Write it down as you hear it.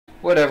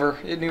Whatever,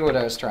 it knew what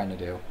I was trying to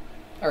do.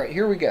 Alright,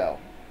 here we go.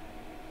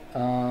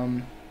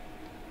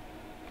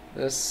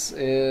 This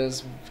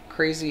is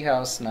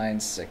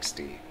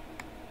Crazyhouse960.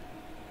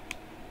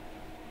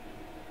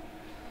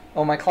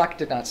 Oh, my clock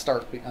did not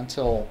start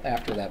until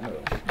after that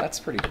move. That's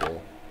pretty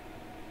cool.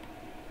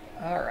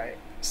 Alright,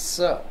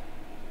 so...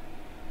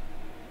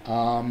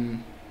 I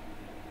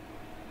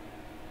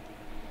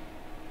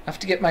have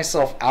to get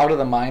myself out of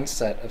the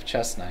mindset of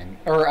chess 9,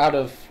 or out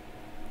of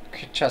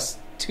chess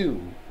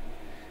 2,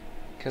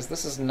 because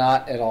this is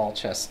not at all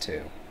chess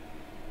 2.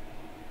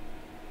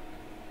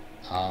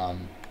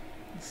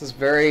 This is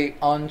very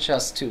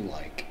un-chess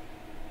 2-like.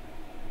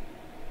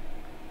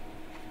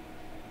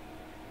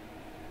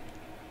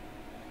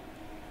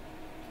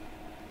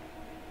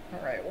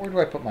 Alright, where do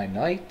I put my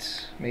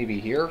knight? Maybe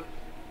here.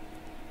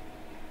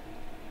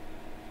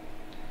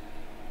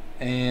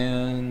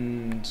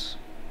 And...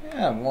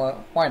 yeah,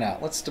 well, why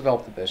not? Let's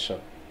develop the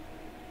bishop.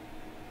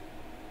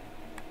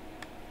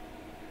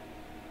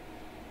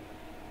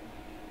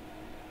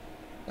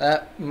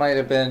 That might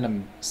have been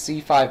a...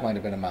 c5 might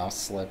have been a mouse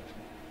slip.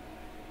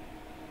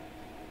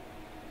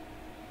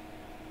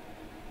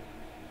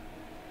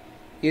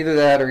 Either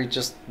that or he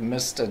just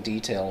missed a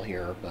detail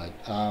here, but,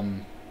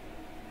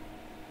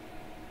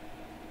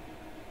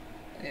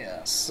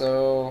 yeah,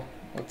 so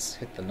let's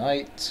hit the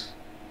knight.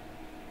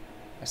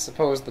 I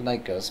suppose the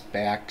knight goes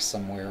back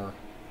somewhere.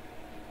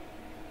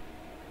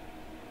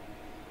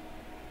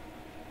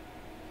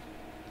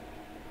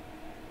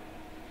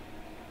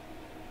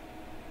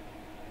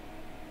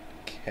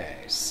 Okay,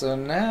 so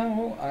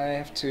now I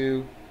have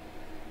to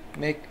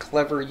make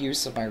clever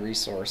use of my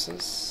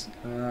resources.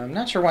 I'm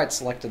not sure why it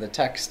selected the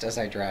text as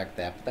I dragged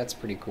that, but that's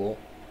pretty cool.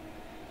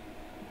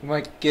 We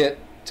might get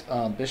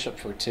bishop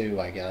for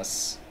 2, I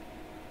guess.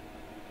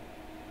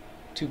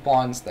 2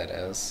 pawns, that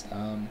is.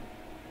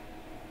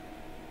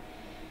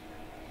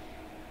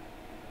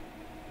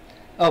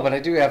 Oh, but I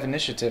do have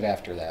initiative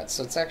after that,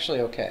 so it's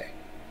actually okay.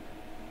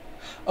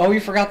 Oh, you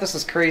forgot this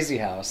is Crazy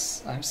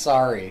House. I'm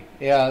sorry.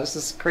 Yeah, this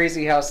is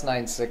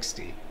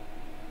Crazyhouse960.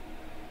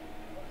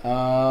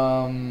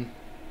 I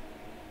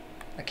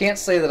can't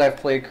say that I've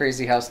played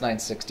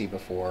Crazyhouse960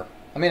 before.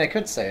 I mean, I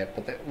could say it,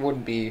 but that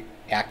wouldn't be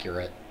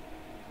accurate.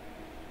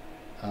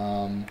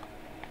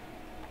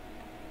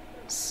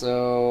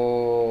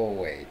 So,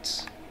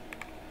 wait.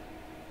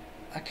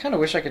 I kind of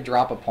wish I could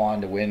drop a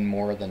pawn to win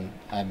more than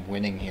I'm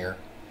winning here.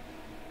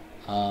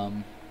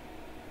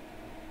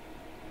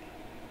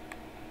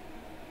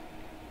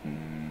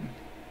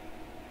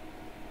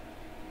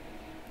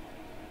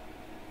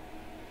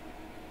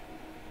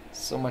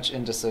 So much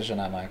indecision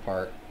on my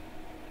part.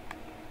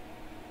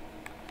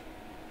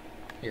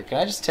 Here, can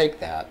I just take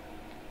that?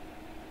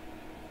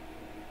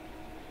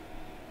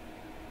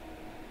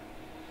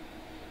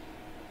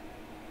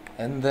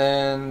 And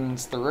then,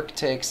 once the rook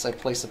takes, I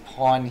place a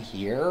pawn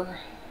here.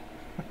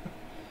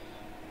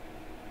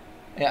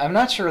 Yeah, I'm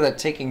not sure that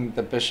taking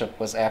the bishop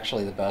was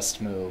actually the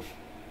best move,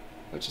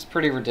 which is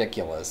pretty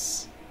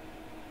ridiculous.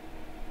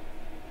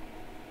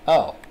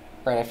 Oh,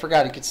 right, I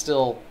forgot he could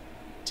still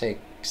take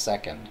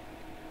second.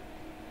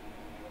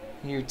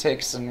 He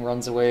takes and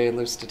runs away,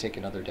 lives to take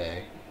another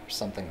day, or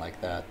something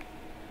like that.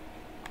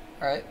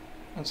 Alright,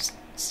 let's just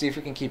see if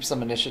we can keep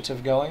some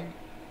initiative going.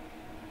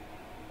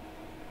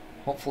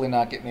 Hopefully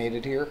not get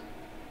mated here.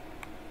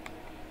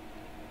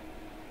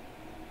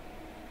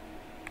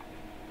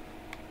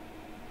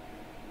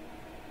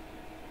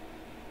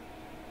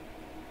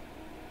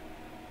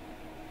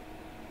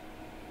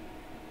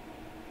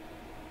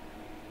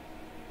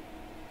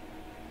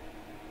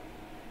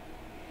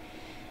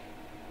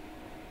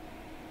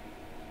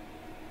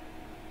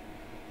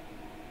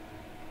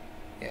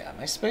 Yeah,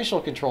 my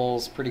spatial control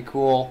is pretty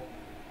cool.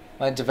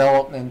 My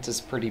development is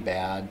pretty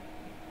bad.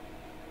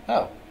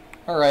 Oh,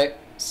 alright.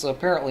 So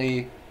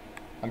apparently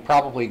I'm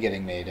probably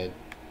getting mated.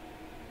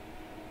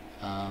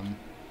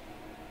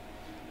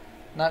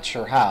 Not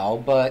sure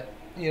how, but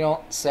you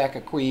don't sack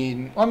a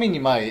queen. Well, I mean, you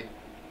might.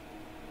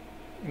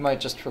 You might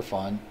just for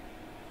fun.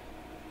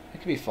 It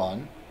could be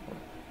fun.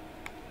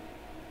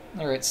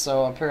 Alright,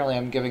 so apparently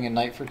I'm giving a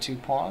knight for 2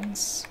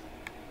 pawns.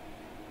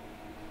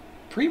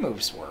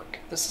 Pre-moves work.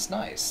 This is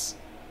nice.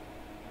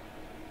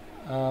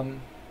 Oh,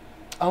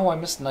 I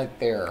missed knight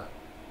there.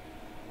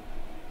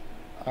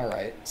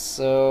 Alright,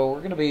 so we're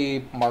going to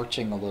be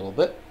marching a little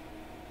bit.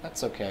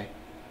 That's okay.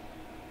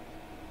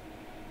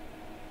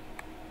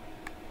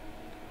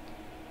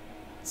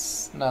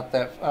 It's not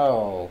that...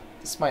 oh,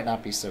 this might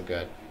not be so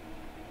good.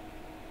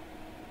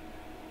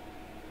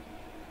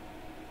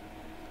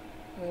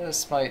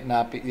 This might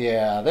not be...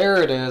 yeah,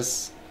 there it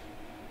is.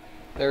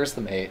 There's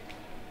the mate.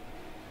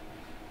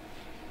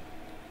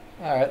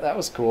 Alright, that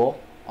was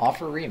cool.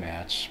 Offer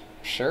rematch.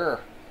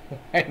 Sure.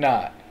 Why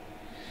not?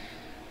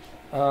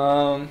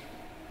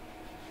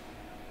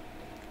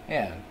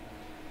 Man,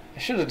 I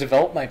should have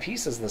developed my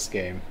pieces this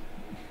game.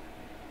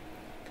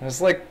 It's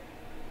like,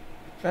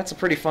 that's a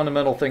pretty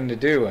fundamental thing to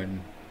do,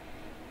 and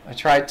I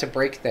tried to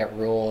break that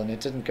rule, and it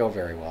didn't go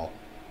very well.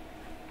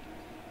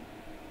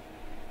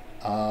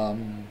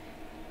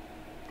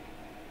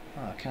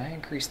 Can I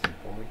increase the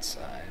board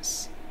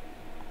size?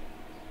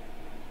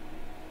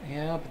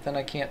 Yeah, but then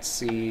I can't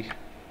see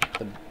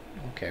the...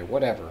 Okay,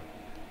 whatever.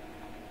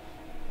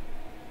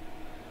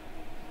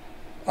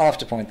 I'll have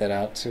to point that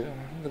out to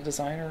the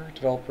designer,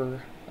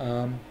 developer.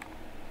 It'd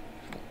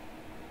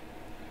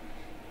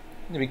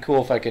be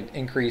cool if I could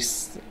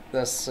increase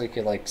this so you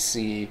could, like,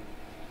 see...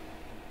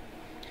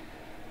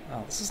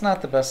 Oh, this is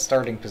not the best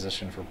starting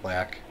position for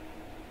black.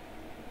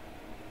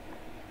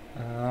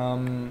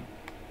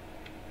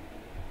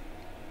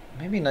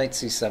 Maybe knight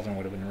c7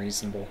 would have been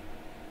reasonable.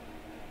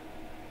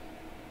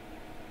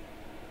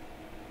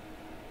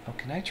 Oh,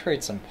 can I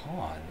trade some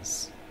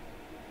pawns?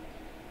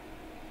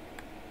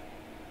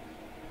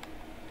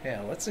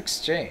 Yeah, let's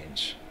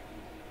exchange.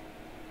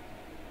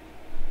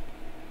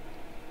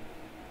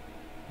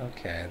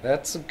 Okay,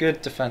 that's a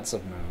good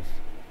defensive move.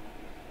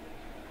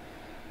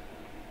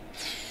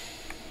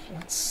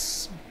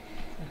 Let's...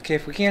 Okay,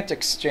 if we can't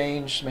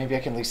exchange, maybe I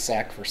can at least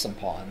sack for some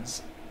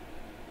pawns.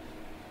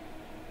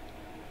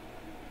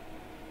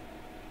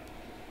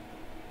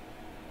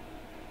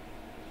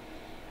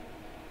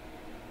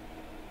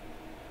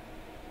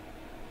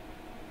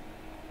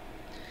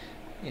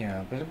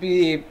 Yeah, but it'd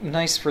be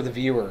nice for the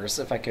viewers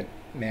if I could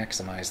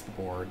maximize the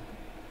board.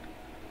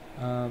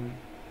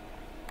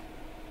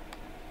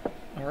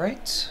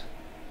 Alright.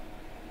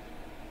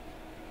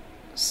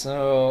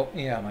 So,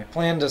 yeah, my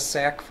plan to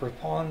sack for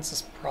pawns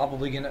is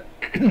probably going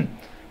to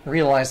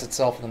realize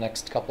itself in the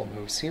next couple of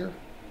moves here.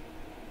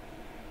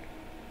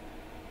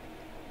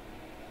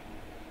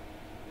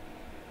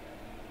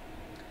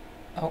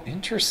 Oh,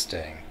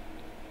 interesting.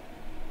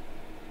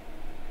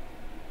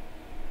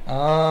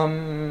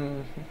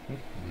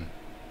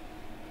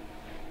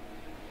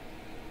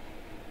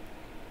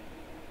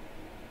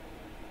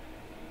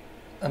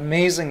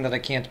 Amazing that I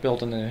can't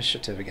build an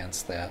initiative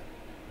against that.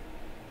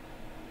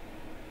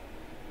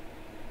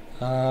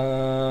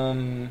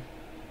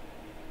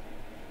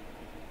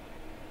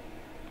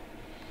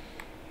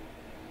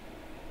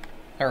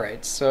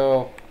 Alright,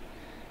 so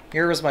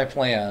here is my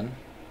plan.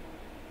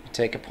 We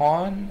take a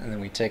pawn, and then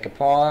we take a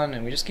pawn,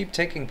 and we just keep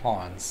taking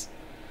pawns.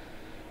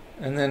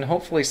 And then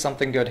hopefully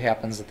something good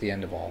happens at the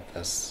end of all of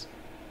this.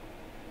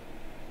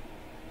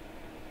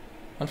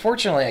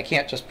 Unfortunately, I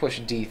can't just push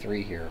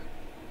d3 here.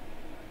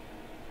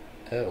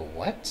 Oh,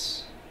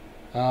 what?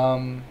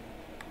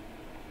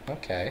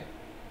 Okay.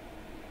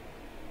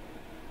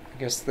 I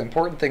guess the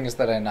important thing is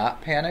that I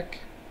not panic.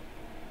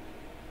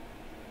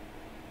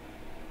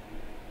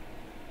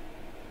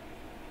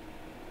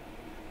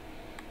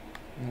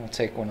 And we'll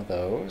take one of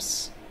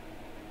those.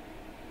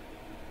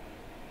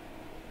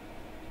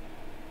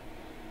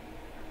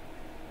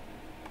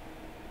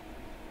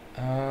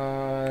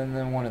 And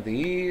then one of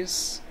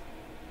these.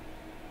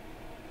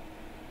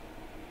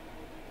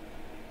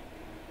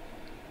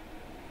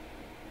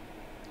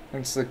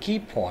 And so the key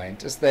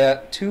point is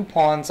that 2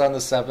 pawns on the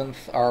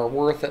 7th are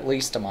worth at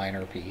least a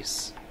minor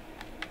piece.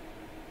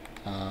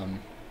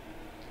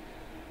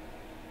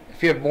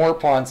 If you have more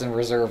pawns in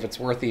reserve, it's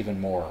worth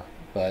even more.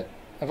 But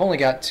I've only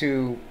got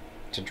 2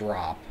 to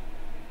drop.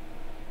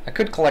 I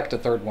could collect a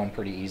 3rd one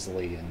pretty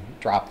easily and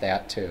drop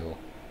that too,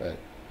 but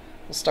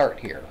we'll start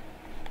here.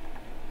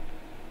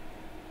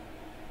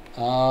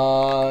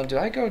 Do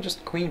I go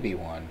just queen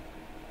b1?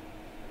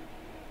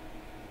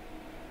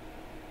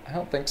 I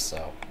don't think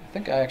so. I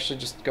think I actually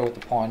just go with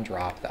the pawn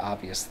drop, the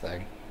obvious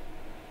thing.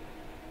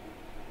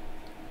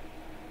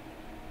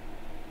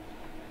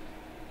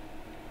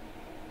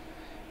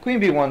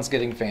 Queen b1's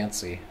getting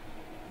fancy.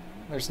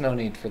 There's no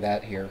need for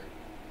that here.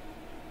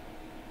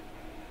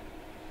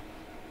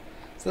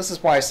 So this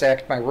is why I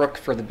sacked my rook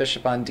for the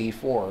bishop on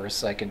d4,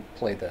 so I could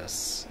play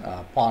this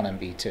pawn on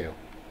b2.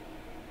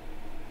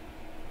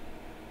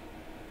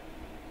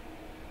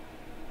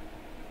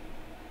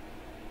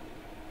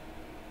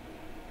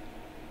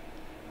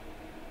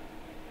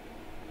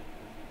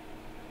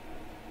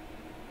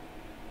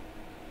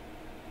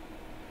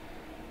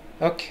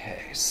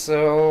 Okay,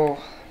 so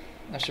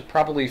I should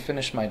probably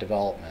finish my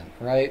development,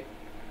 right?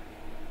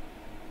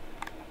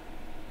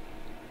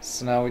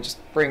 So now we just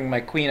bring my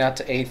queen out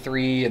to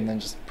a3 and then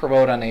just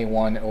promote on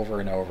a1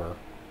 over and over.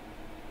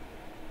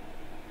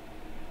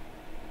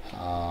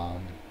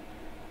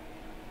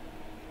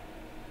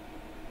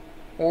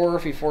 Or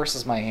if he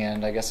forces my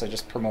hand, I guess I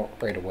just promote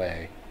right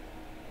away.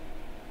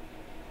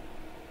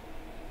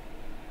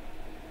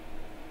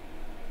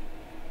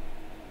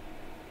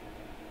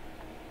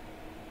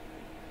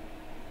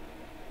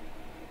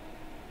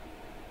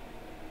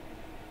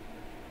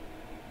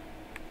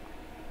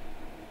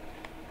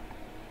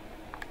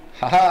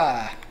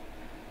 Haha!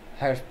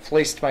 I've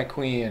placed my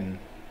queen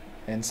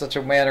in such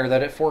a manner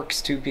that it forks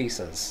 2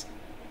 pieces.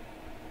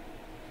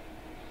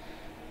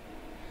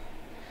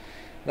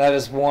 That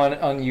is one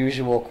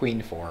unusual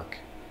queen fork.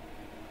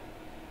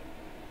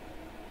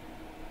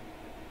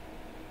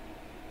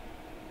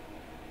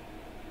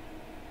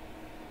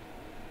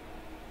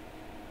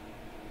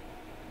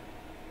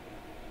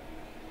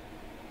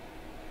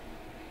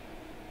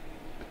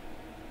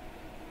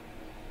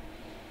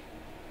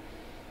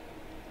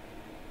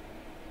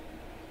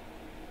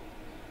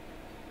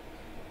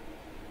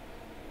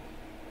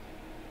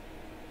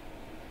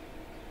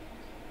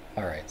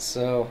 Alright,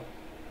 so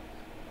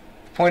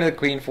the point of the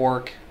queen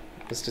fork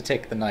is to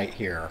take the knight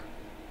here.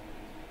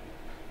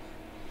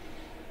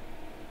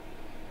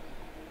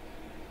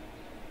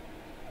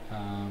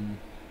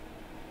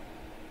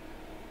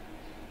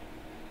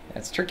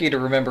 It's tricky to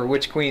remember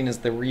which queen is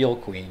the real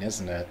queen,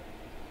 isn't it?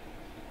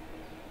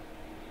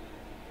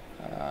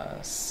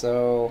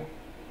 So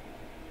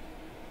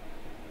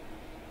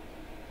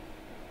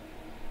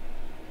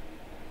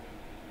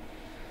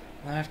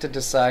I have to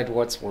decide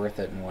what's worth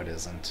it and what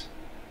isn't.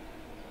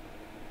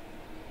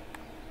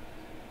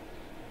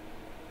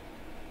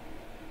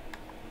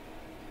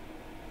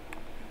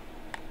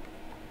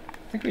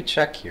 I think we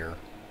check here.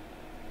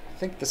 I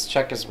think this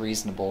check is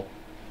reasonable.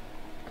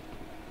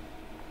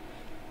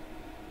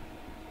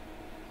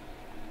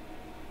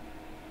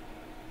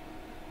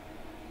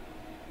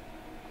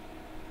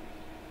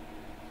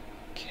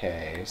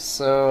 Okay,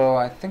 so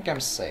I think I'm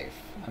safe.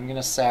 I'm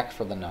gonna sack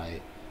for the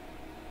knight.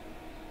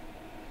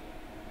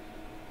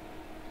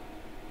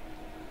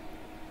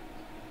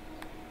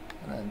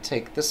 And then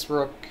take this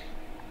rook.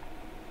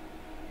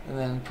 And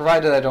then,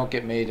 provided I don't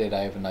get mated,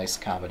 I have a nice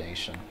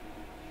combination.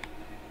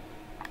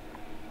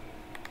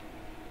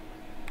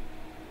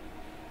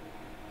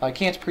 I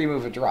can't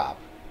pre-move a drop.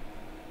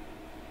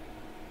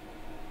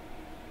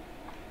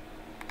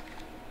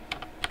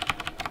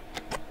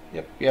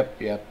 Yep.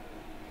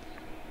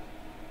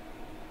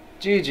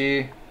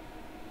 GG.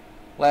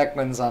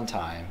 Lackman's on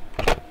time.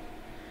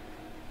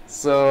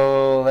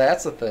 So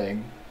that's a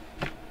thing,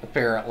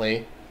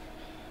 apparently.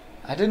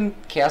 I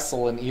didn't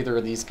castle in either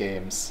of these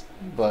games,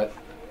 but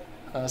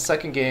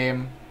second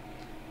game,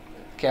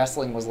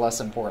 castling was less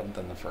important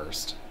than the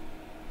first.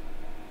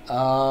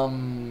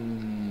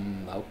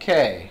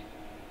 Okay.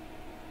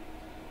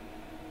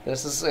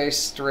 This is a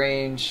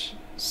strange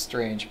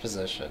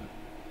position.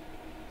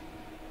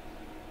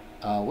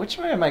 Which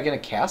way am I going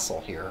to castle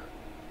here?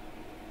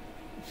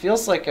 It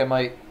feels like I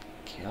might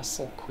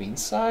castle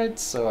queenside,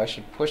 so I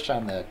should push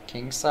on the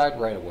king side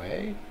right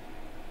away.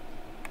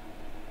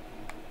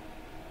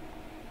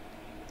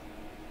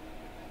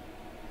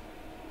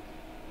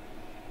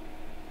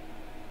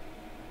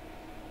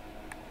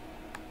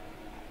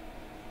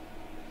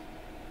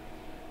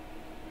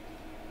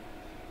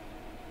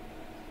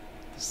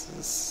 This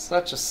is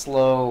such a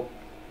slow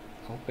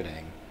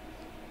opening.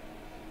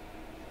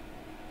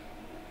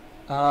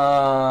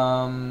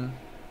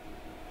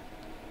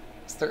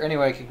 Is there any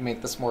way I could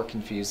make this more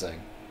confusing?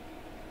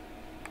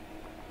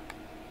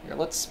 Here,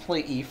 let's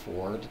play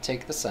e4 to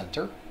take the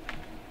center.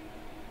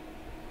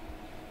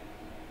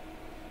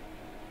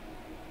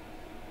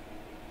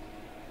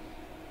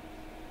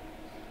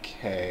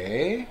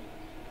 Okay.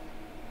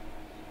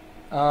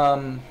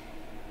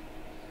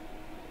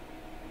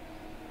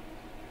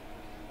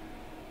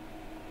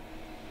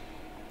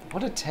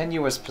 What a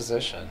tenuous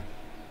position.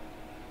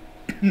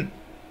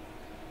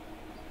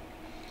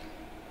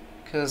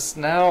 Because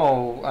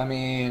now, I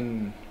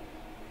mean,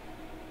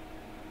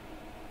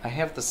 I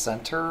have the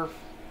center,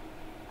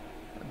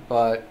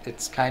 but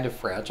it's kind of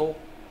fragile.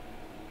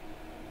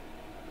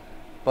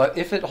 But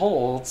if it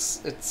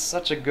holds, it's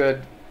such a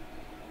good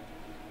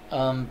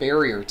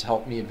barrier to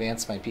help me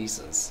advance my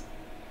pieces.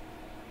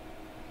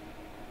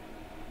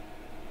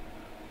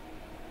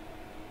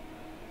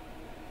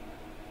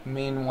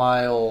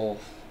 Meanwhile,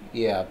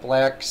 yeah,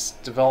 black's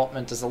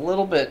development is a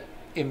little bit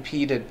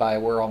impeded by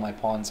where all my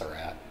pawns are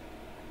at.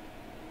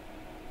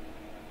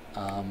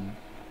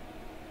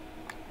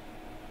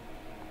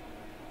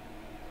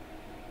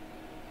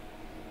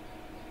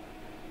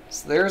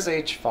 So there's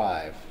h5.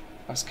 I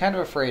was kind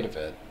of afraid of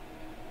it.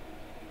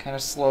 Kind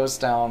of slows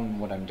down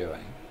what I'm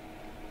doing.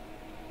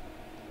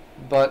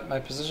 But my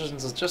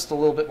positions is just a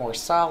little bit more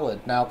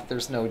solid now that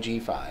there's no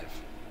g5.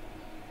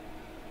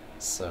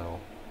 So,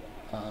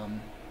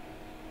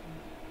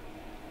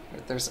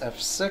 there's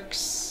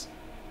f6.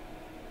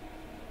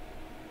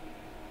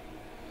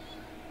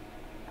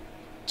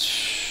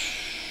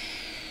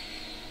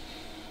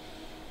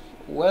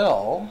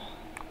 Well,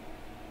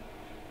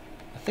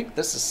 I think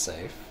this is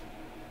safe.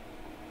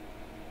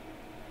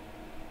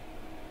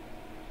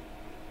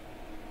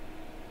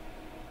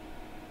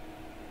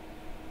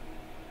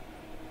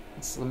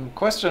 So the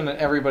question in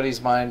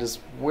everybody's mind is,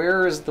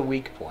 where is the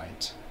weak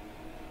point?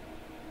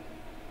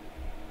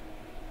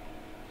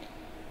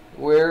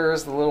 Where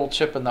is the little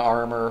chip in the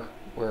armor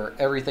where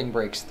everything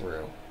breaks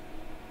through?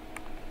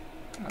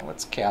 Now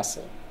let's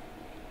castle.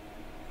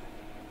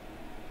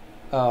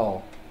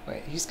 Oh,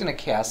 wait, he's going to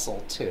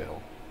castle too.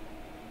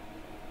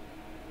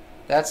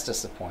 That's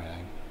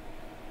disappointing.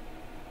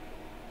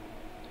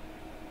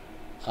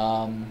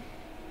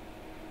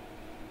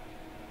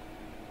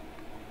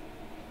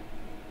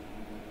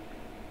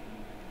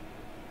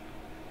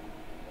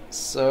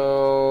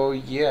 So,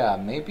 yeah,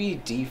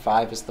 maybe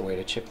d5 is the way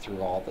to chip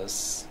through all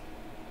this.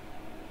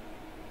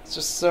 It's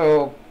just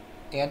so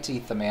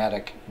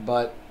anti-thematic,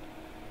 but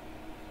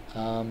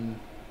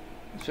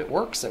if it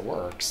works, it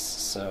works.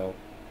 So,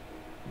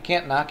 you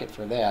can't knock it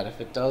for that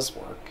if it does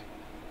work.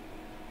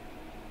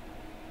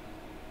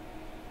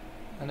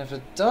 And if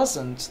it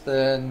doesn't,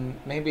 then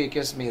maybe it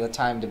gives me the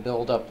time to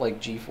build up like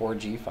g4,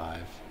 g5.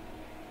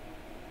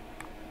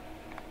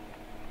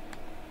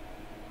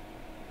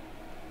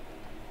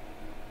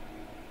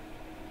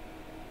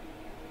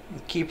 The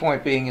key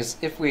point being is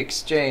if we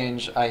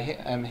exchange,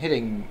 I'm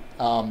hitting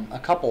a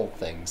couple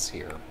things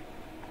here.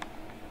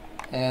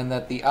 And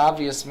that the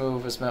obvious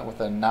move is met with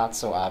a not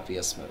so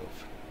obvious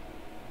move.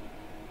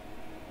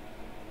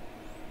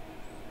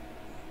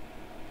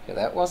 Okay,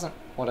 that wasn't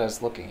what I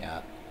was looking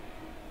at.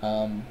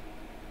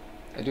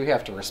 I do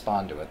have to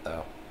respond to it,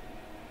 though.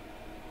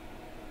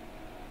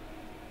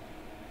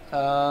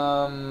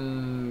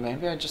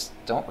 Maybe I just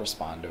don't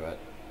respond to it.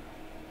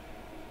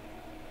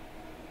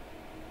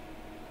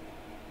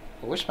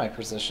 I wish my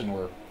position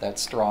were that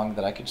strong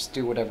that I could just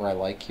do whatever I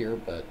like here,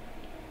 but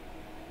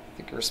I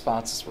think a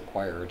response is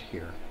required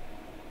here.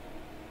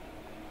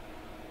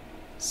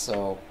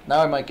 So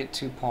now I might get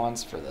 2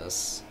 pawns for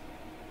this.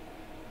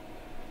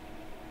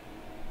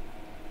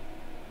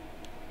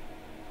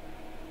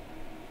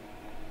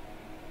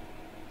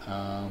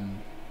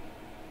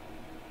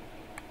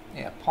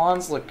 Yeah,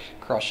 pawns look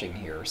crushing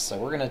here, so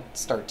we're going to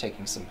start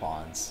taking some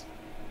pawns.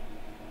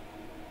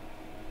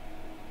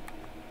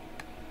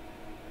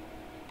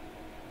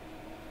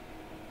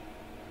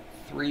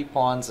 Three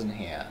pawns in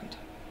hand.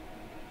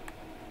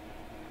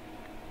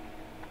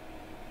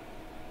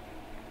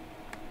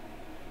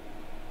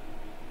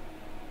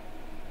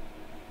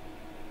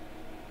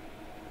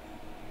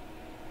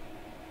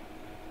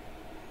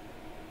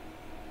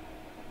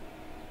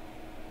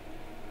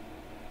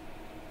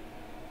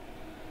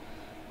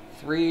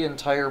 Three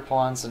entire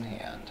pawns in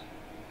hand.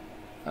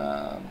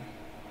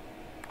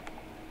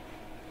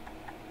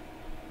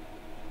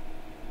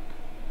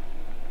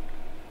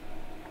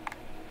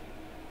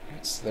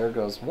 So there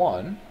goes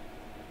one.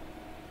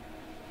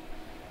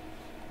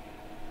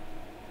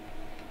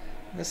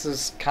 This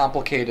is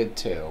complicated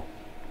too.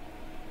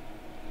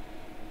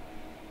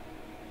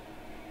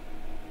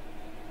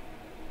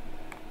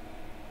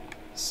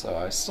 So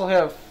I still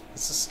have,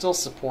 this is still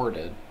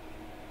supported.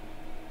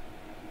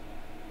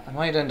 I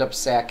might end up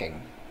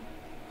sacking.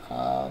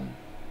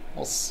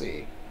 We'll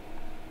see.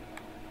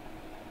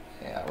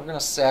 Yeah, we're gonna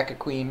sack a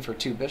queen for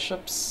 2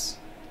 bishops.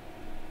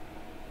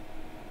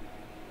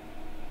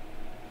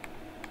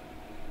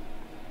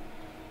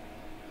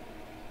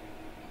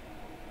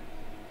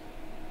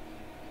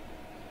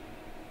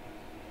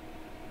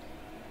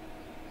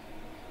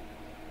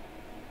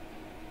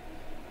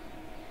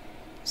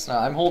 So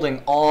now I'm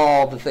holding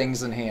all the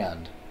things in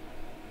hand.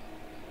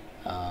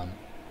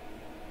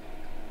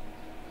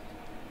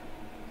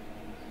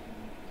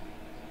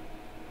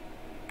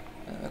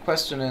 And the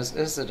question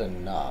is it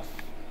enough?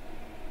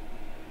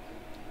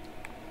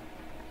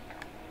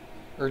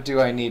 Or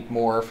do I need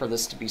more for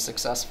this to be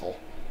successful?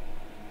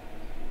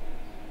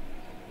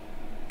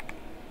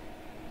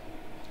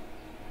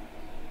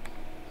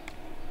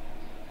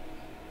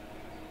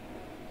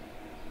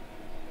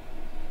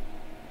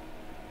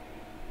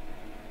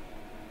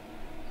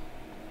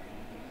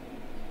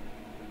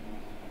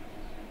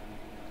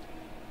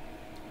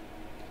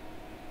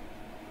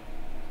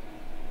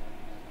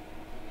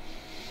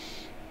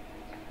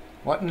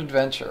 What an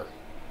adventure.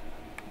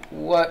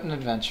 What an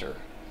adventure.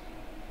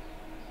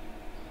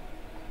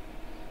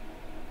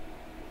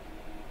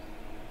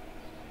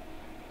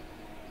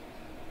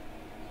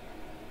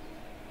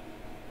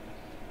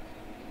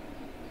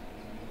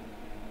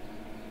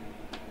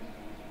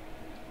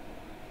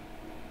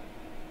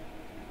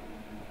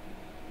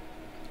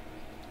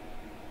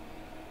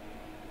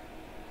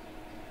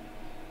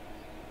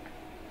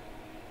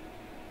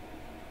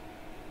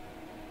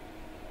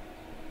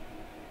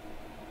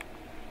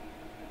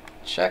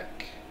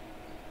 Check.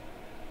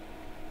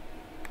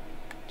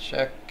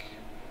 Check.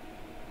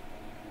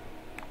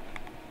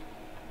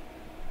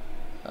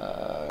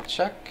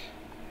 Check.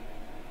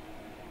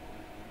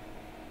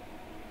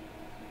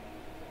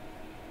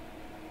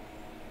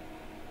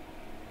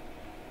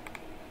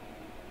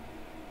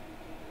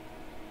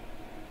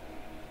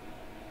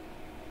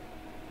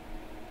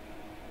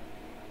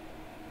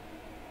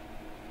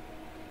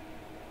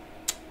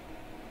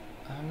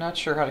 I'm not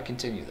sure how to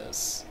continue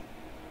this.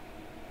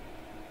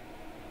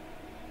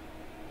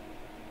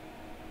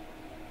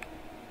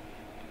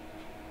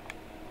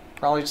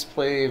 Probably just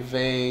play a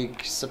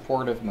vague,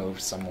 supportive move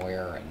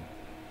somewhere and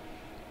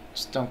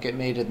just don't get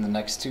mated in the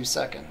next 2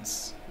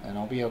 seconds, and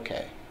I'll be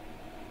okay.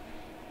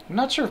 I'm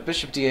not sure if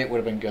bishop d8 would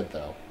have been good,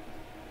 though.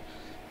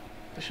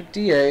 Bishop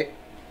d8,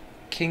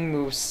 king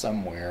moves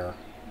somewhere,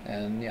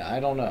 and yeah, I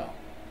don't know.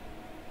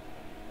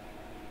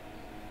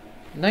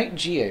 Knight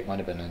g8 might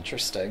have been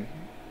interesting.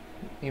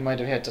 He might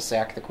have had to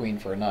sack the queen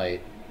for a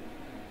knight.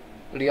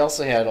 But he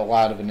also had a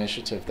lot of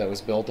initiative that was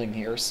building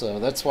here, so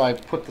that's why I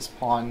put this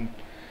pawn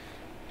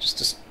just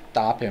to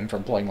stop him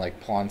from playing like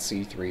pawn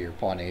c3 or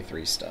pawn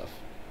a3 stuff.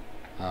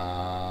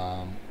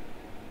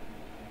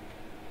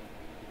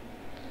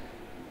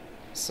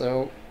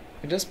 So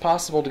it is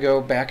possible to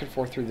go back and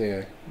forth through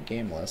the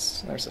game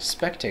list. There's a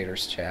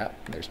spectators chat,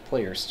 there's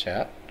players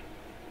chat,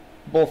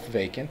 both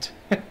vacant.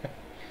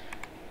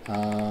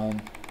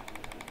 But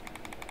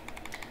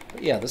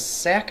yeah, the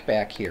sack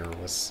back here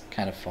was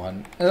kind of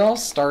fun. It all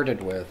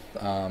started with,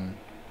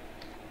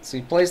 so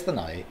he plays the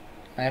knight,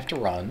 I have to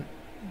run,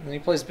 and then he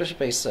plays bishop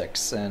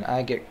a6, and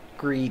I get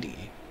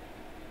greedy,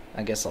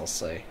 I guess I'll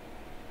say.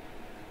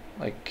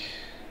 Like,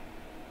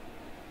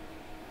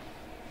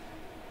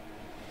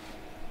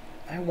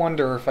 I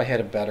wonder if I had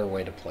a better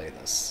way to play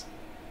this.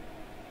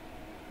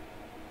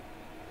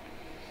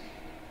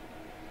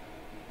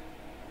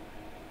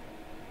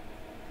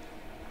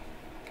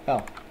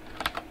 Oh.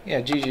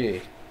 Yeah,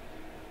 GG.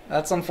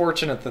 That's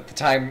unfortunate that the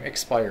time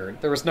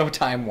expired. There was no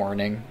time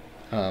warning.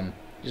 You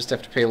just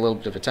have to pay a little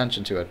bit of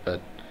attention to it,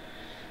 but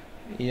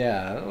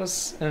yeah, it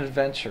was an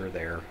adventure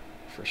there,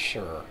 for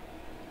sure.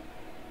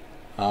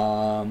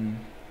 But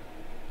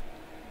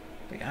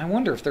I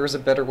wonder if there was a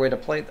better way to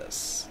play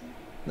this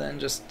than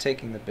just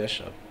taking the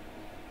bishop.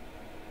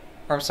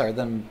 Or, I'm sorry,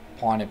 than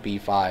pawn at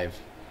b5,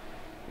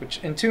 which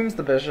entombs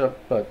the bishop,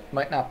 but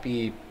might not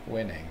be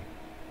winning.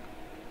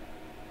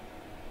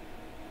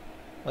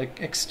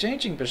 Like,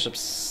 exchanging bishops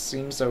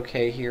seems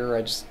okay here,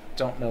 I just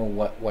don't know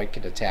what white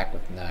could attack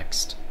with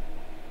next.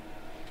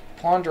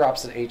 Pawn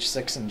drops at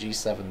h6 and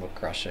g7 look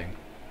crushing.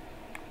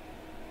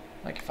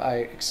 Like, if I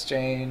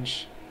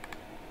exchange,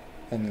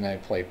 and then I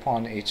play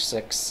pawn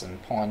h6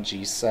 and pawn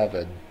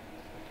g7,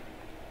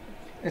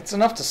 it's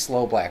enough to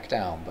slow black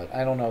down, but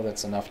I don't know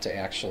that's enough to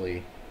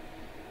actually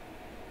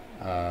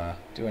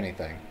do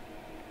anything.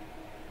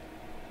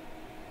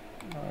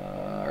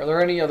 Are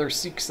there any other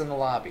Sikhs in the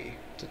lobby?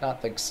 Did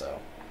not think so.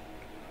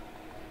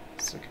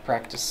 So we could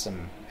practice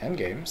some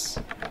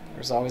endgames.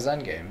 There's always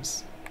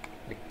endgames.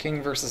 Like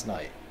king versus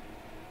knight.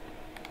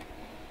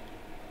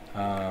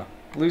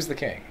 Lose the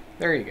king.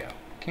 There you go.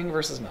 King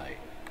versus knight.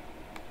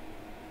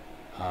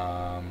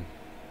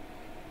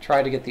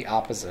 Try to get the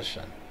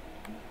opposition.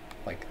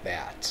 Like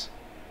that.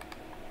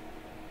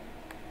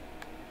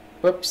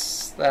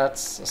 Whoops,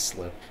 that's a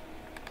slip.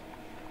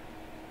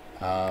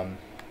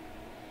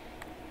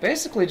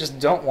 Basically just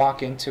don't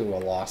walk into a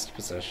lost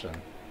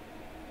position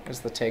is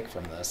the take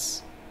from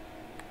this.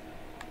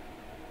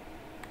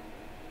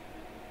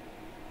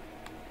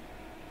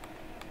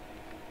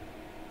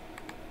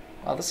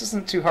 Wow, this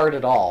isn't too hard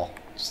at all.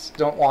 Just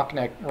don't walk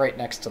right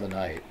next to the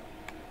knight.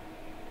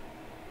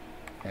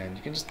 And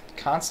you can just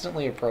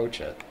constantly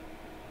approach it.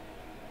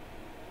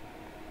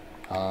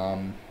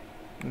 And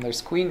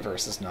there's queen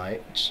versus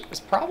knight, which is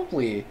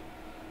probably...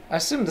 I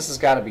assume this has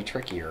got to be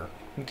trickier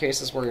in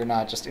cases where you're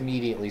not just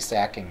immediately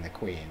sacking the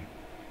queen.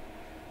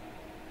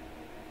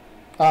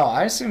 Oh,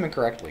 I assume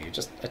incorrectly. You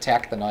just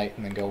attack the knight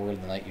and then go where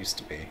the knight used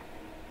to be.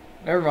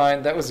 Never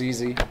mind, that was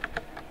easy.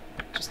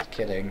 Just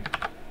kidding.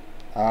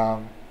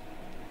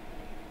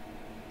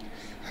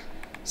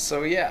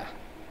 So yeah,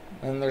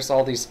 and there's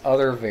all these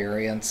other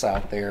variants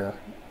out there.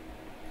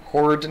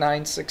 Horde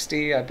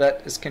 960, I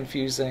bet, is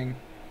confusing.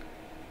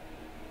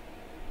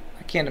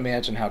 I can't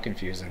imagine how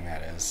confusing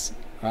that is.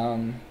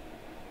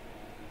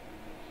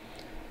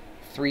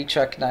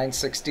 3-check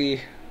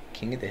 960,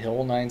 King of the Hill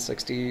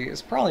 960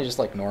 is probably just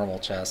like normal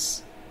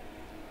chess.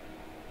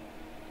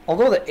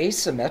 Although the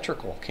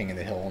asymmetrical King of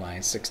the Hill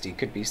 960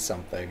 could be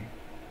something.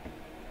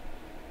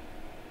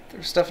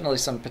 There's definitely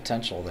some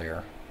potential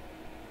there.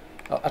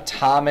 Oh,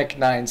 Atomic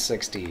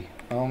 960.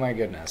 Oh my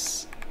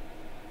goodness.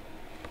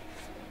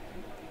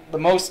 The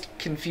most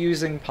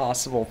confusing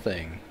possible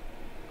thing.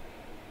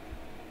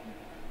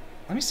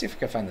 Let me see if I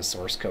can find the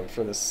source code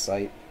for this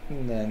site,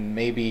 and then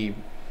maybe...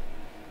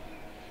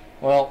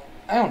 Well,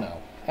 I don't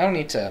know. I don't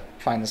need to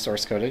find the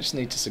source code, I just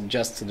need to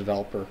suggest to the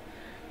developer.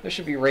 There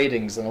should be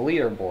ratings and a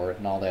leaderboard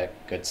and all that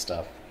good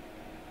stuff.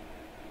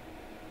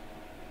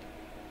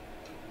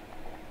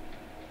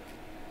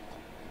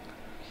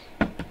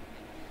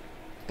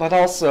 But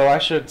also, I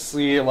should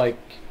see, like...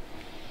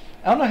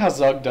 I don't know how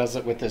Zug does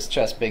it with this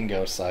chess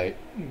bingo site,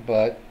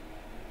 but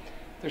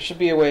there should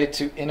be a way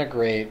to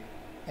integrate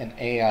an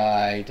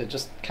AI to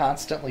just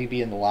constantly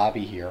be in the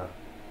lobby here.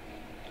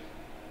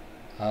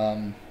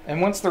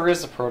 And once there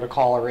is a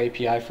protocol or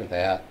API for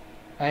that,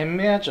 I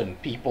imagine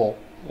people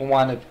will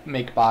want to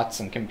make bots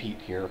and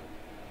compete here.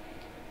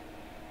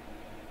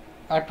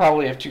 I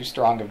probably have too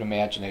strong of an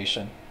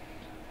imagination.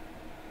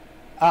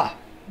 Ah,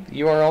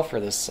 the URL for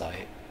this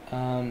site.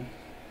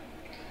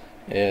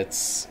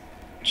 It's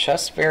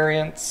chess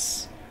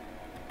variants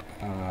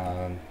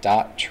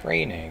dot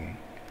training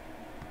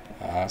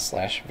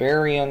slash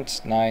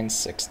variant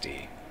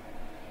 960.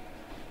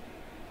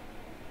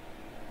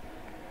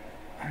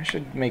 I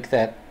should make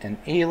that an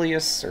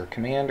alias or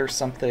command or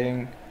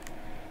something.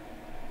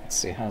 Let's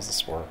see, how does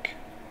this work?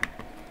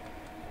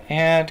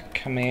 Add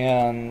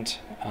command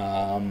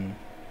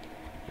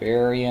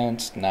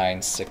variant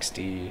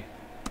 960.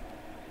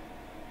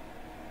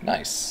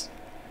 Nice.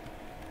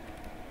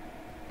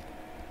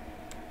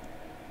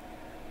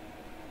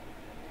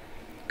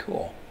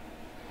 Cool.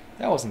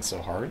 That wasn't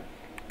so hard.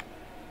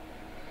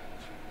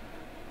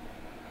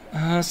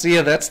 So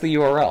yeah, that's the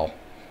URL.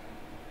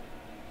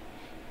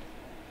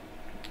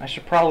 I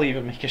should probably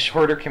even make a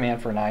shorter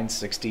command for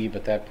 960,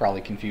 but that'd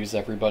probably confuse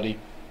everybody.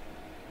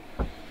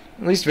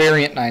 At least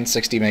variant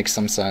 960 makes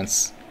some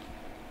sense.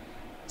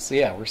 So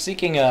yeah, we're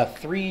seeking a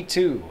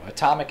 3-2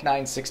 Atomic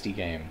 960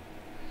 game.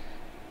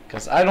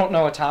 Because I don't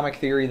know atomic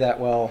theory that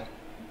well,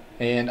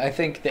 and I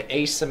think the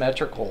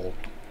asymmetrical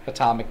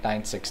Atomic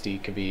 960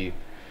 could be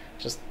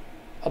just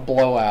a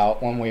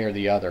blowout one way or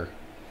the other.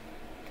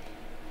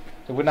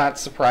 It would not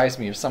surprise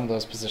me if some of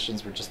those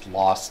positions were just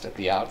lost at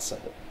the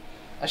outset.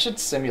 I should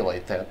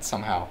simulate that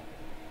somehow.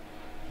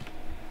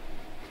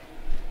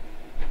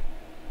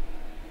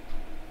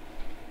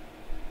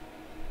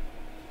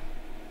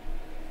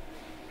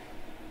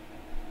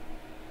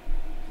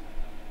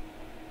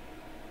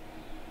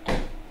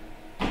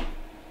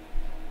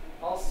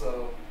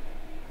 Also,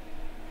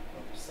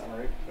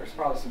 sorry, there's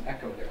probably some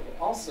echo there,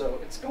 but also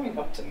it's going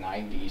up to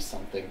 90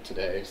 something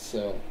today,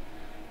 so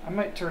I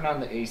might turn on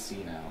the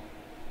AC now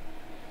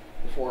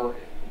before we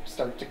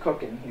start to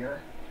cook in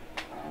here.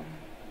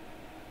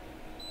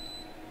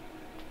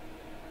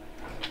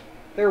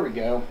 There we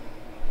go.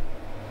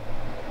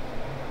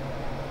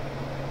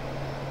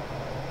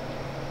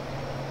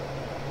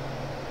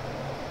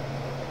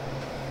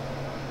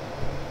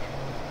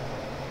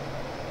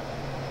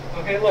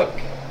 Okay, look,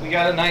 we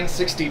got a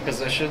 960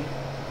 position.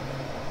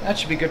 That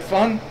should be good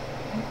fun.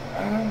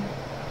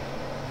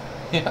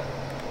 Yeah.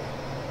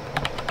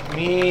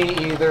 Me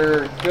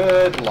either.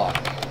 Good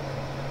luck.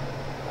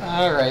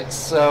 Alright,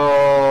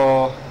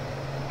 so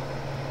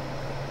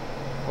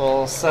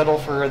we'll settle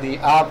for the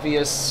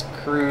obvious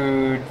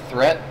crude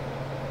threat.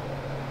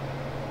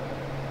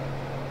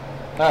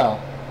 Oh.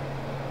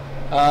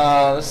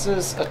 This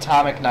is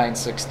Atomic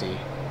 960.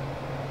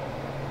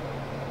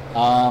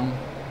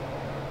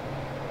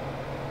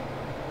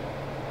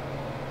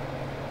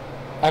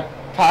 I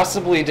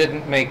possibly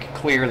didn't make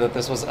clear that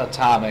this was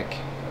Atomic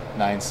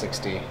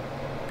 960.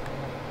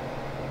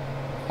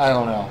 I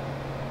don't know.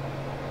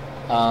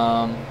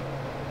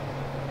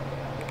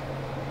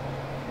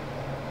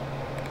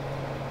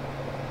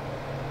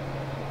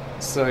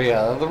 So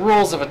yeah, the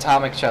rules of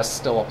atomic chess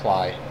still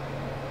apply.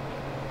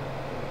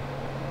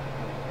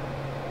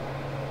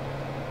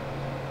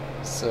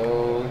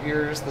 So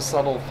here's the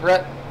subtle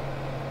threat.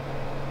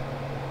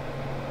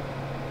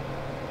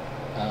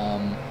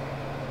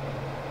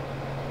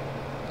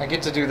 I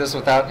get to do this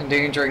without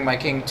endangering my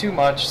king too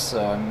much,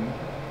 so I'm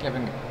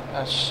giving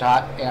a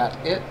shot at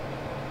it.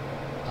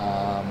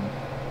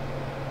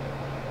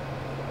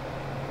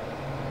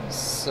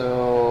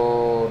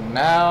 So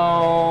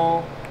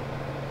now,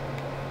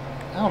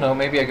 I don't know,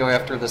 maybe I go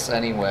after this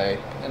anyway,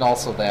 and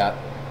also that.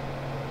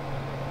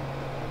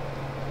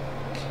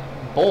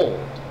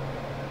 Bold.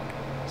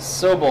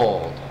 So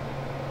bold.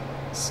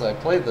 So I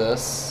play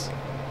this.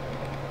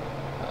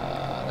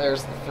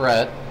 There's the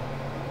threat.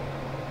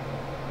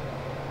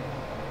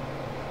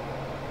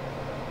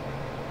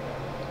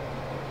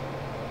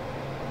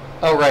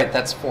 Oh right,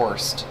 that's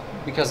forced,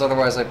 because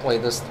otherwise I play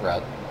this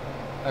threat.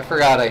 I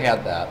forgot I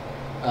had that.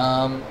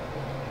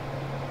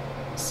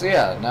 So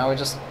yeah, now we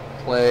just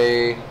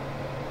play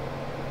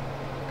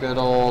good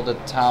old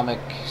atomic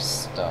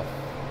stuff.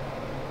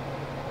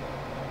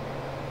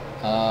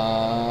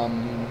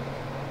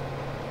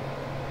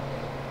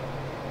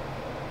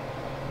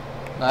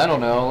 I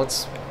don't know,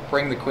 let's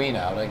bring the queen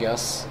out, I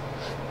guess.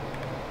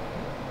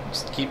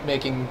 Just keep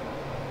making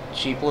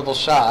cheap little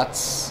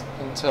shots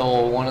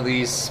until one of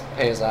these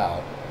pays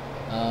out.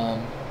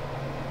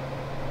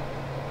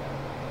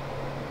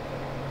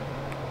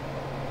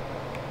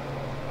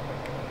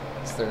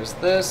 So there's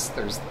this,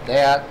 there's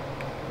that,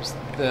 there's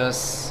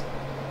this.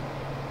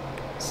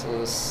 So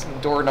this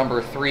door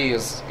number 3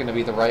 is going to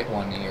be the right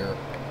one here.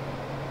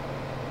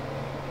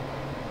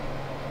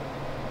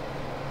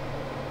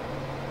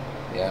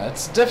 Yeah,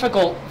 it's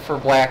difficult for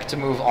black to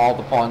move all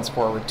the pawns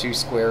forward 2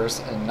 squares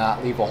and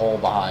not leave a hole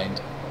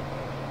behind.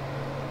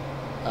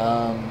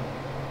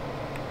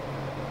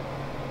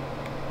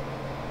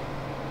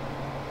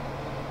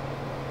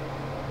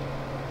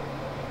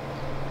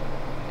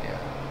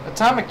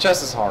 Atomic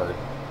chess is hard.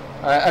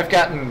 I've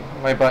gotten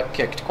my butt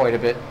kicked quite a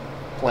bit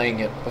playing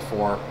it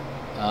before.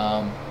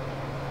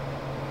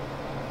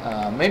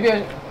 Maybe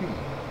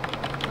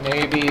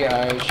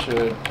I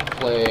should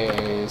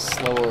play a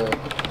slower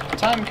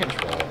time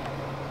control.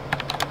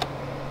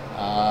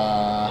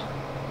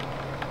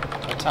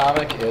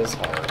 Atomic is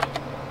hard.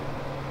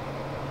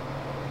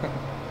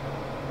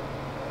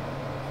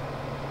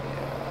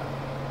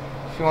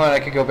 Yeah. If you want, I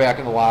could go back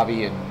in the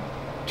lobby and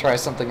try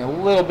something a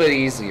little bit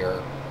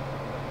easier.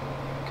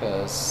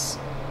 Because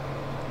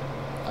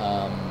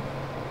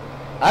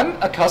I'm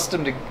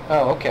accustomed to...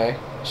 Oh, okay.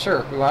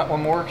 Sure. We want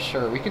one more?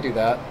 Sure, we could do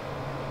that.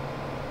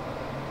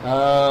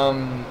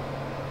 I'm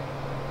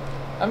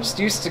just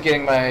used to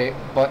getting my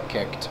butt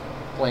kicked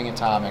playing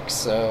Atomic,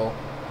 so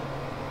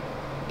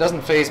it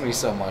doesn't faze me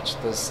so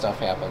much. This stuff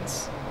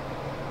happens.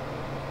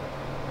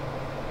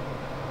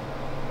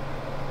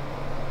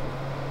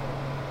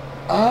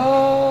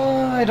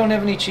 I don't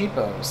have any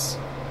cheapos.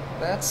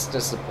 That's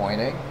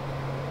disappointing.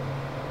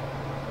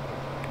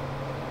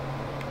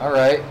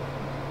 Alright.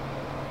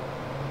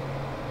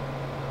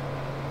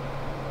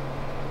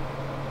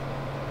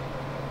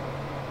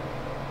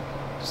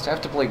 Just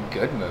have to play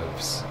good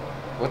moves.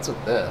 What's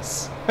with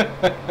this?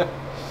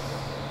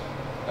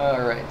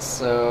 Alright,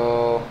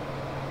 so...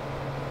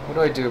 what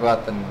do I do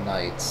about the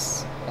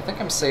knights? I think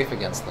I'm safe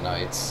against the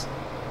knights.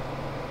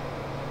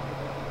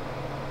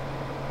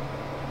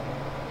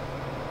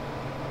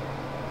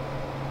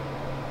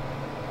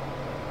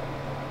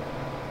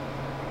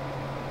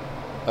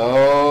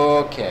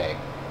 Okay.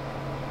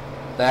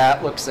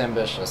 That looks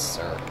ambitious,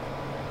 sir.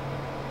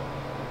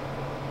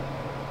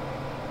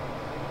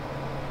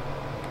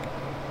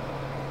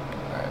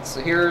 Alright,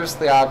 so here's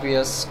the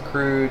obvious,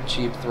 crude,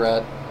 cheap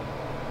threat.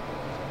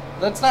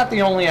 That's not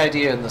the only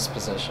idea in this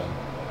position.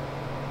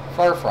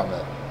 Far from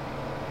it.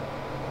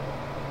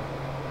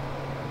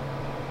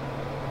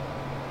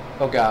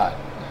 Oh god.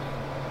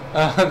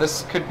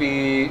 This could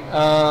be...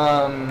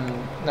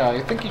 no,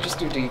 I think you just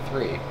do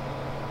D3.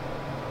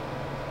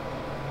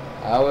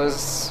 I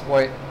was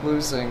white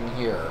losing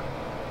here.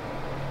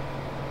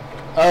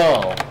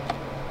 Oh.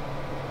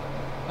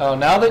 Oh,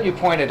 now that you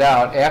pointed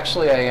out,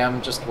 actually I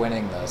am just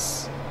winning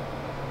this.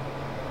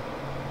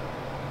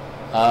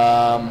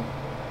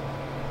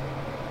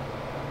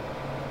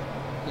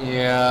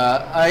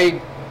 Yeah,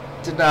 I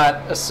did not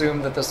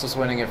assume that this was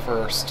winning at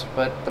first,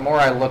 but the more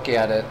I look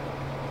at it...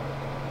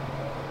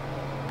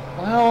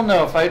 well,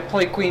 no, if I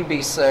play Queen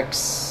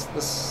B6,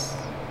 this...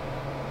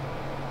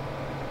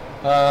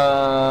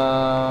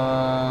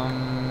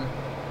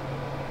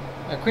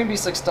 Queen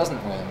B6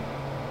 doesn't win.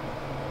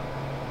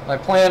 My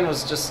plan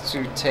was just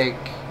to take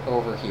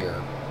over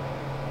here,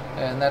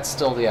 and that's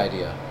still the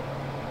idea.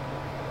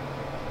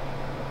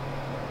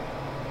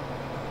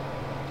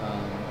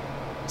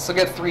 So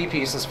get 3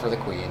 pieces for the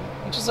queen,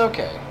 which is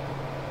okay.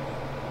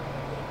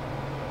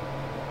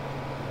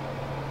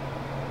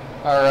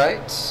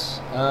 Alright.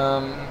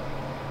 And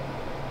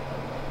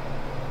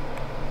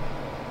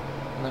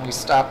then we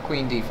stop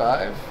Queen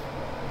D5.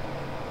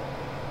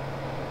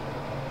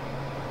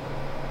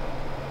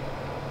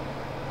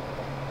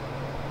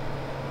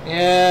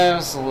 Yeah, I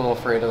was a little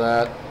afraid of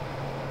that.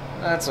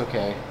 That's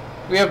okay.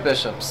 We have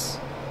bishops.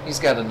 He's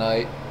got a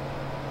knight.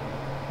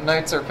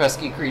 Knights are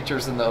pesky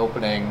creatures in the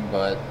opening,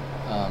 but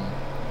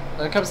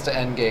when it comes to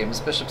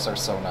endgames, bishops are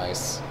so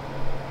nice.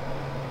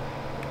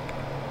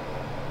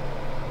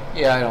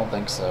 Yeah, I don't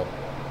think so.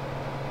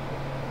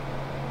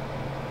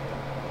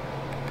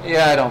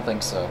 Yeah, I don't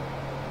think so.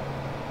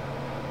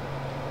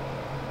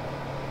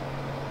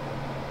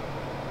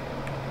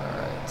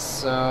 Alright,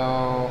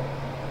 so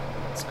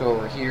let's go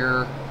over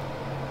here.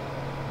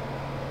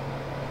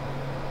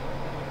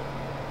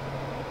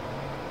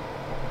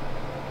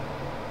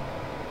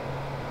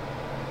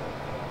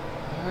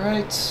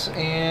 Alright,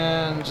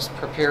 and just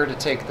prepare to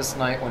take this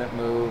knight when it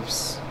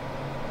moves.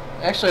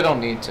 Actually, I don't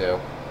need to.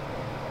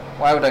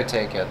 Why would I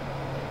take it?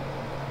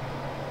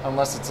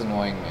 Unless it's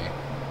annoying me.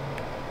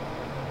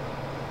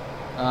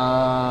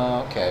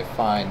 Okay,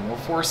 fine. We'll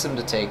force him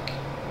to take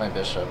my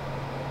bishop.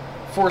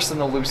 Force in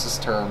the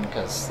loosest term,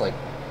 because, like,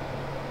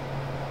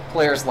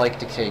 players like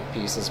to take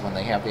pieces when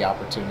they have the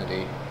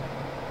opportunity.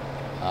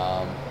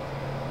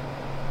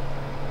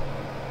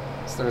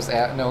 So there's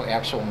no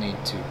actual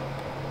need to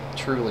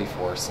truly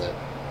force it.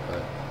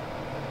 But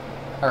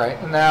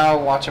alright,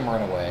 now watch him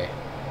run away.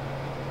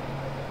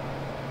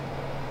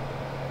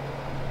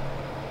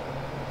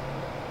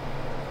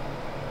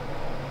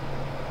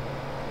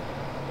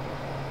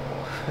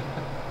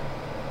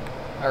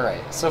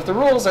 Alright, so if the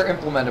rules are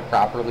implemented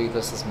properly,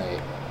 this is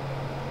made.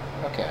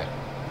 Okay.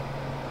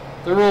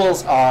 The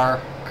rules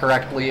are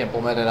correctly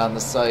implemented on the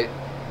site,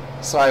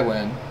 so I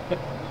win.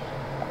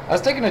 I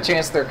was taking a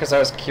chance there because I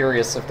was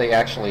curious if they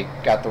actually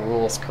got the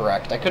rules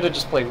correct. I could have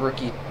just played rook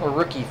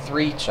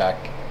 3 check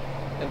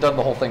and done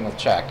the whole thing with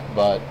check,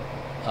 but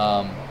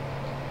I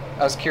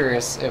was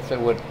curious if it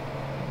would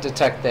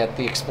detect that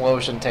the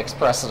explosion takes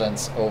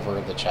precedence over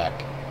the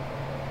check.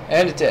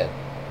 And it did.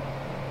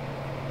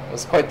 It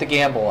was quite the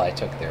gamble I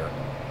took there,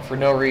 for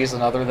no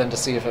reason other than to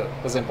see if it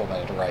was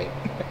implemented right.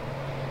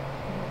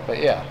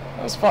 But yeah,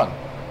 it was fun.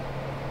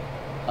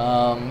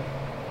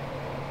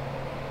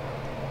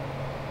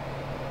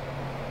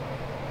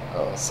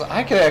 Oh, so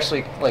I could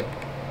actually, like,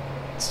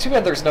 it's too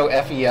bad there's no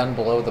FEN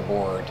below the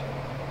board.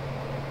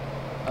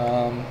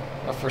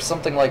 But for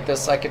something like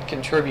this, I could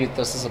contribute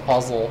this as a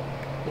puzzle,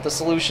 with the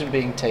solution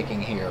being taken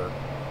here.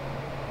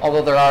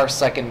 Although there are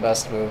second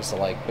best moves,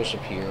 like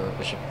bishop here,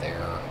 bishop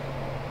there.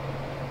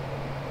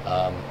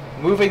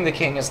 Moving the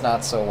king is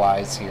not so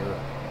wise here.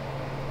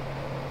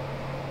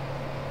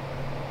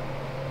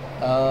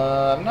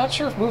 I'm not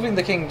sure if moving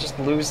the king just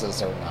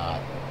loses or not.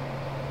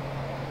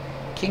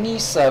 King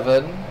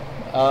e7,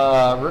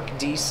 rook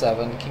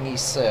d7, king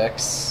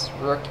e6,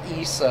 rook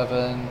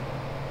e7,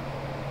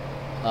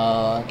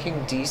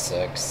 king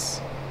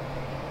d6,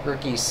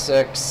 rook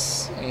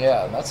e6.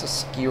 Yeah, that's a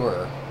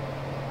skewer.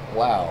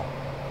 Wow.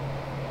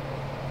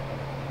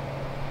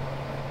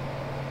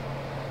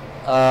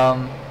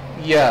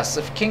 Yes,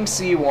 if king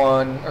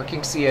c1 or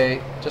king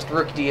c8, just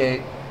rook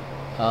d8,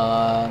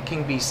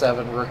 king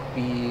b7, rook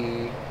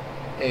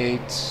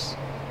b8.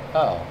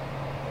 Oh.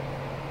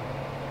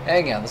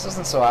 Hang on, this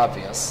isn't so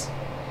obvious.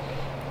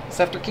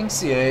 So after king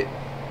c8,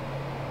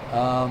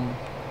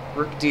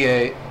 rook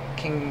d8,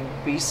 king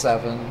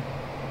b7,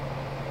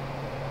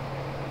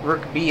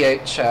 rook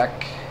b8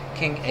 check,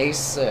 king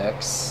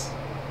a6,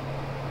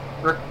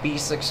 rook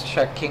b6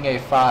 check, king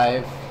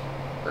a5,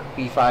 rook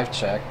b5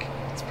 check.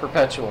 It's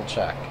perpetual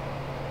check.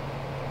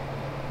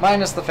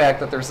 Minus the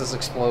fact that there's this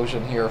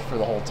explosion here for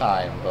the whole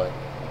time, but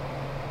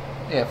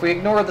yeah, if we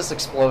ignore this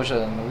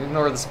explosion, we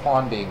ignore this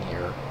pawn being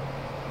here,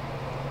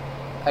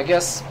 I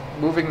guess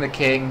moving the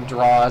king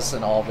draws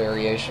in all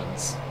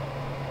variations.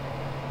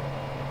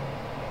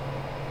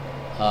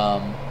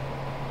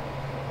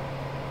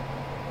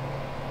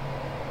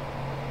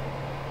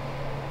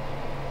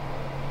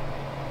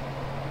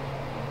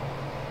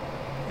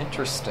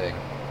 Interesting.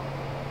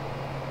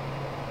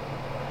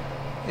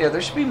 Yeah,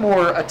 there should be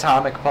more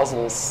atomic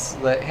puzzles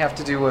that have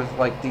to do with,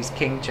 like, these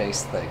king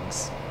chase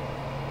things.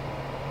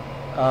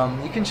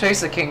 You can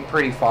chase a king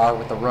pretty far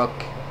with the rook,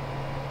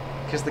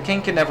 because the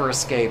king can never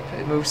escape.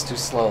 It moves too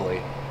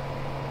slowly.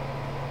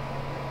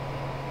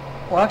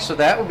 Well, actually,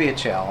 that would be a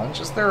challenge.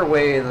 Is there a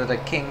way that a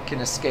king can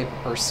escape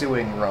a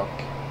pursuing rook?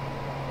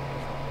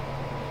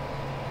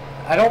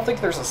 I don't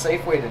think there's a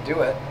safe way to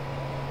do it.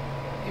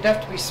 You'd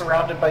have to be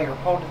surrounded by your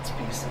opponent's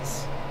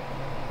pieces.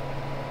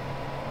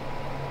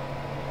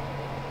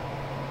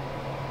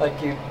 Like,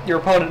 your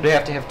opponent would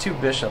have to have two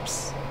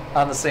bishops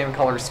on the same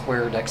color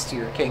square next to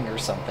your king or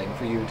something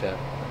for you to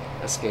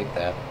escape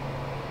that.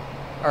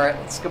 Alright,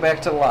 let's go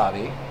back to the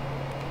lobby.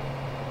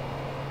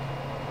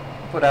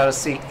 Put out a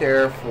seek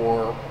there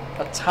for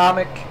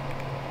atomic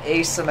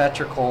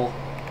asymmetrical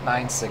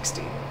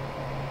 960.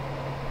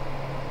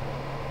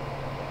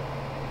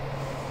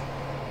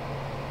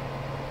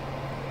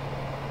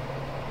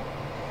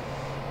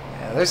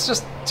 Yeah, there's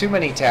just too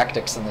many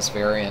tactics in this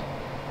variant.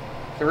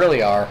 There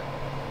really are.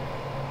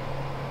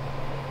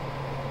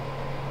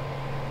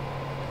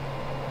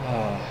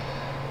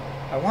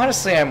 I want to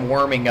say I'm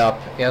warming up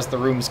as the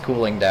room's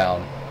cooling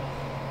down.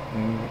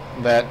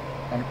 That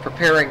I'm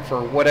preparing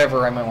for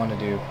whatever I might want to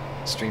do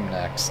stream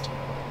next.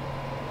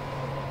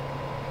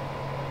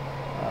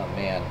 Oh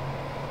man.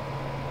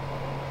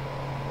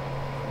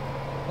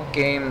 What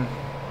game?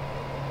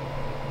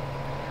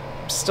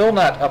 I'm still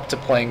not up to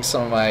playing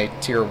some of my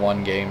tier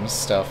 1 games,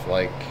 stuff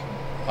like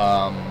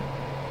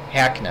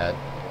Hacknet.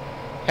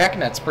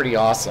 Hacknet's pretty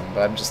awesome,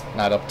 but I'm just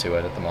not up to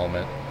it at the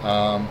moment.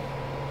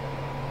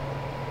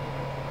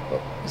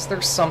 Is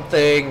there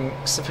something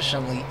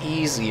sufficiently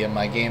easy in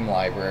my game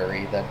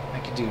library that I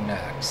could do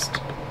next?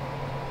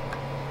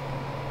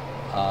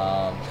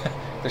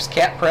 There's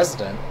Cat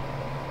President.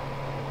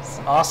 It's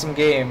an awesome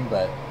game,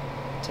 but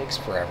it takes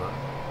forever.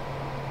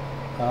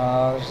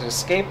 There's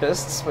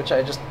Escapists, which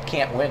I just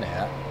can't win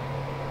at.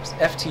 There's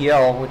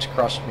FTL, which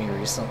crushed me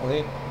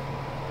recently.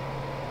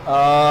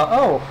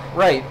 Oh,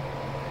 right.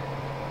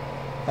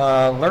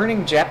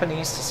 Learning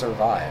Japanese to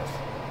Survive.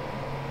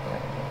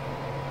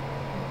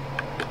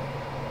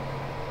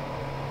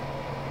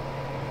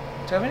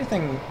 Do I have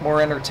anything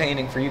more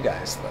entertaining for you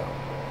guys, though?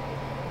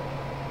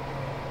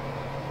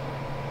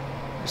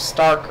 There's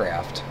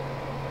StarCraft.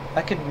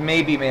 I could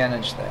maybe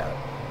manage that.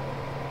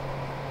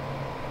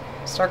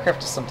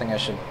 StarCraft is something I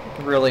should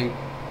really...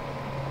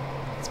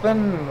 It's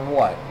been,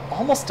 what,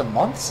 almost a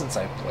month since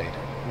I've played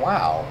it.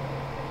 Wow.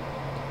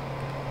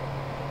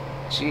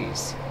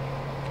 Jeez.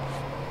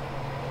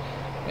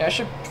 Yeah, I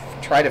should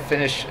try to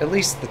finish at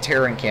least the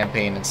Terran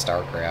campaign in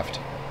StarCraft.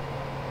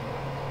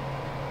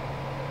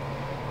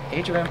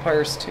 Age of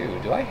Empires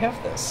 2. Do I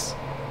have this?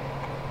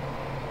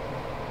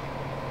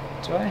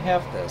 Do I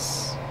have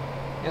this?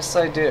 Yes,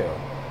 I do.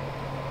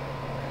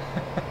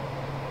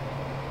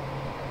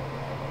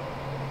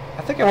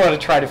 I think I want to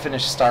try to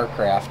finish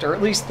StarCraft, or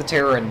at least the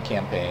Terran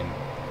campaign.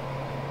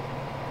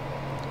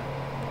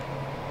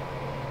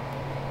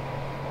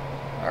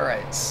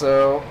 Alright,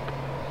 so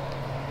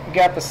we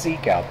got the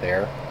Seek out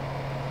there.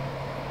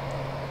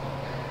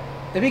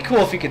 It'd be cool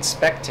if you could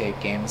spectate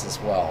games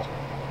as well.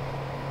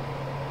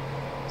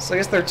 So I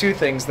guess there are two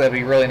things that'd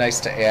be really nice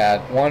to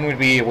add. One would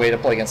be a way to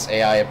play against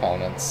AI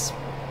opponents.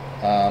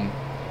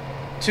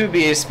 Two would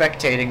be a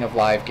spectating of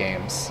live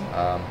games,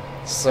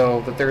 so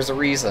that there's a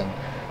reason.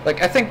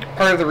 Like, I think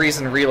part of the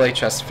reason Relay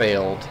Chess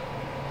failed,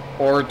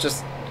 or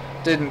just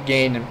didn't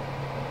gain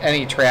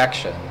any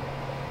traction,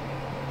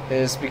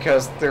 is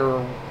because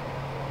there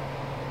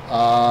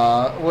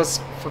was,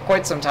 for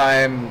quite some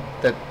time,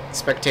 that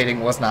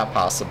spectating was not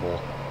possible.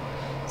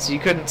 So you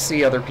couldn't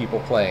see other people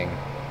playing.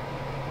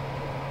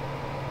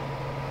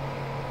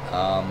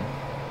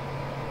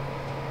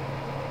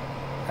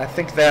 I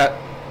think that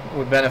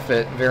would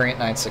benefit Variant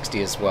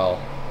 960 as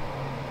well.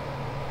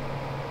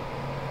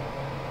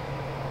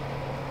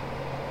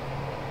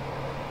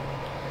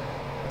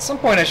 At some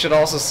point I should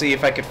also see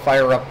if I could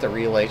fire up the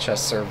Relay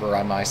Chess server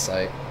on my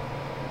site.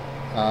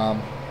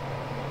 Well,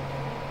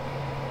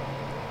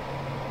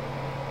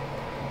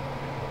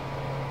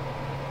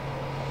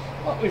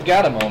 we've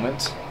got a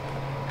moment.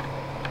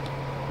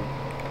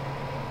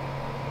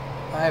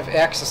 I have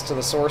access to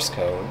the source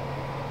code.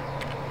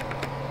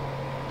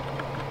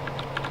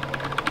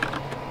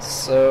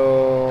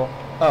 So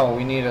Oh,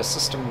 we need a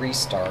system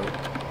restart.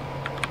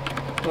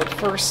 But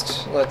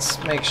first,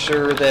 let's make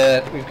sure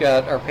that we've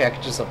got our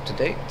packages up to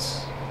date.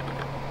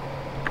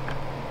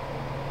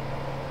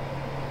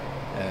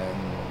 And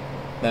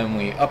then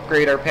we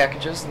upgrade our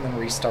packages and then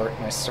restart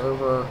my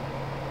server.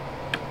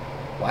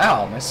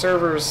 Wow, my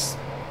server's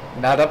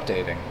not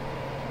updating.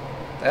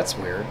 That's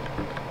weird.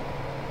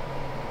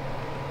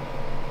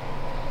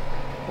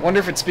 I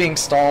wonder if it's being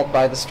stalled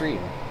by the stream.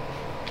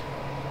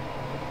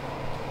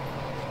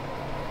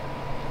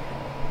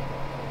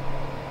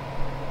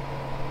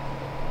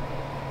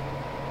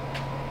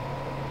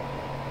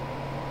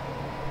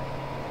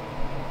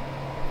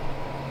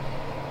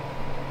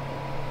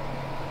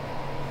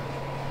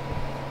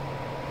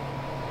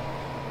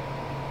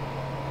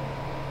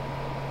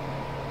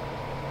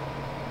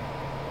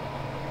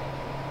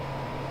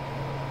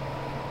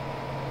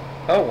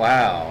 Oh,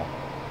 wow.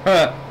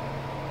 Huh.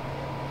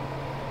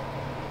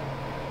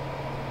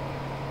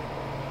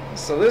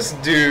 So this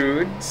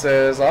dude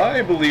says,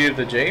 I believe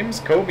the James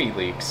Comey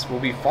leaks will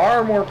be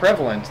far more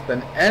prevalent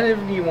than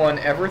anyone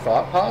ever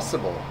thought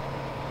possible.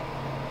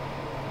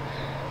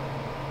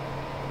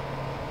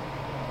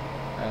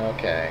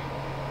 Okay.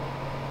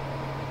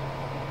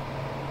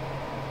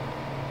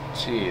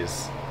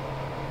 Jeez.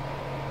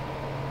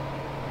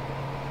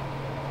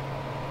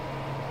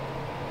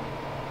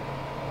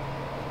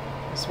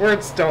 These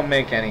words don't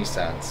make any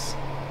sense.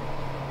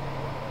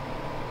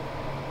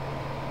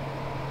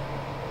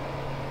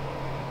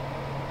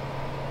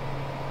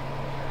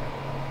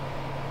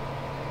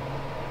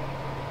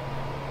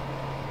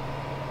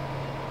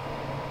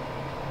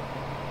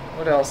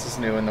 What else is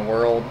new in the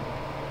world?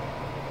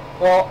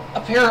 Well,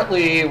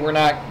 apparently we're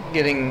not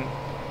getting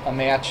a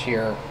match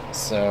here,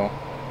 so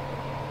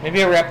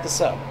maybe I wrap this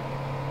up.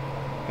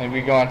 Maybe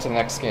we go on to the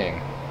next game.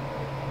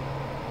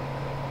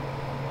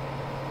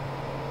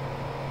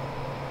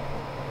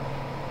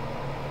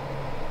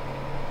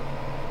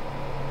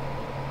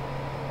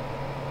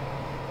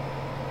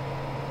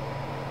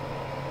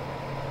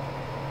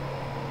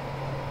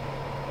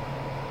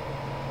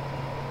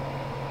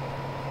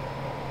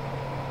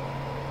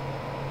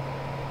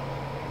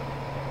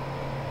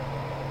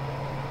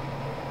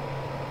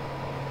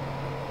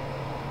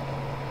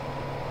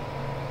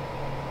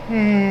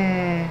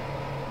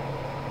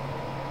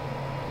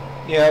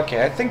 Yeah,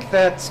 okay, I think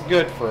that's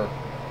good for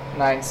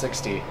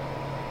 960.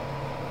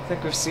 I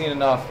think we've seen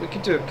enough. We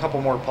could do a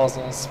couple more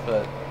puzzles,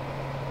 but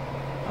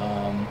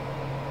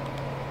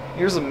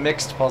here's a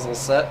mixed puzzle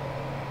set.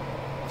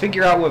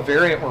 Figure out what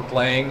variant we're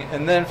playing,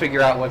 and then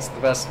figure out what's the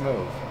best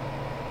move.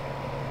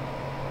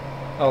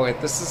 Oh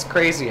wait, this is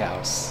Crazy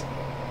House.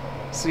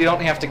 So you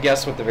don't have to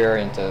guess what the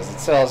variant is. It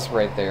says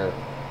right there.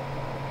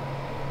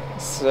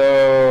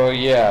 So,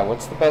 yeah,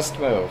 what's the best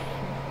move?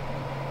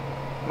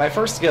 My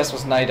first guess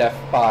was knight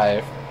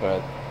f5,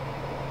 but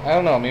I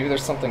don't know, maybe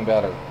there's something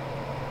better.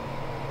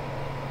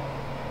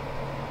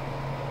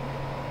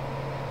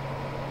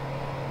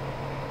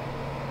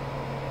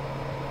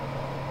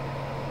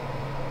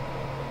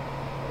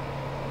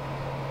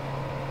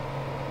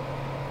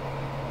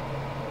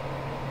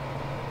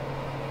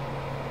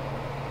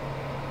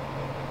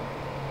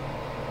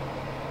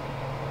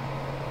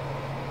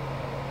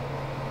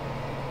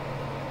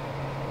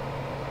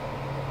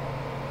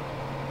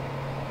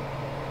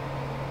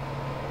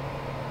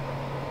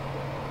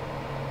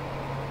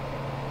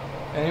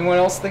 Anyone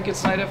else think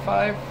it's knight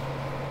f5?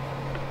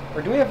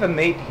 Or do we have a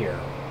mate here?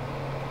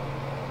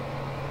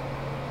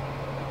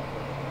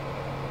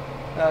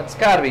 No, it's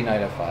gotta be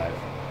knight f5.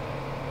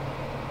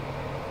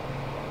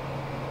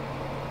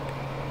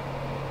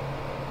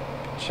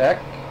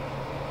 Check.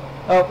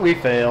 Oh, we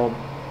failed.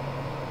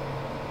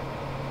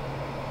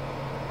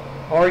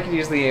 Or we could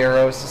use the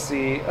arrows to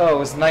see... Oh, it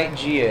was knight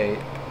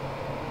g8.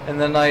 And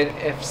then knight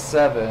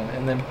f7,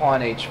 and then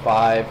pawn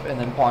h5, and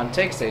then pawn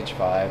takes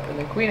h5, and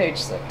then queen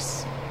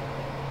h6.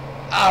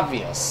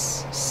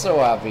 Obvious.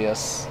 So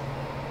obvious.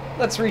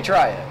 Let's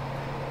retry it.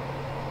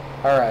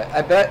 Alright,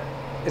 I bet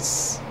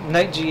it's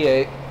knight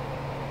g8,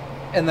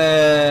 and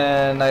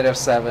then knight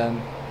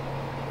f7,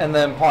 and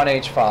then pawn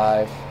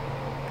h5.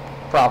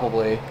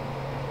 Probably.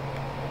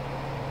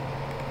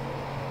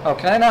 Oh,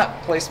 can I not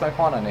place my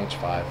pawn on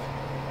h5?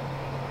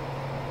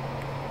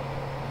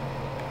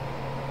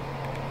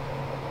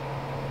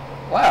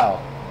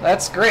 Wow,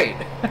 that's great.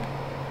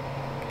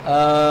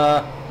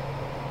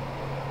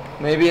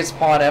 Maybe it's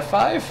pawn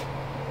f5?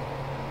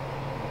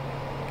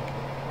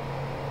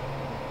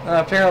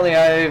 Apparently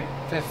I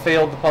have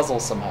failed the puzzle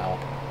somehow.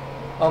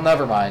 Oh,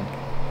 never mind.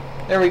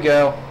 There we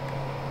go.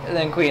 And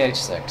then queen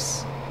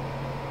h6.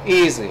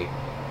 Easy.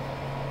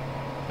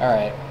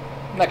 Alright,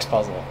 next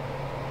puzzle.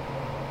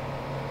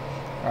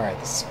 Alright,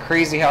 this is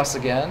Crazy House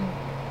again.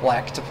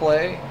 Black to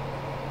play.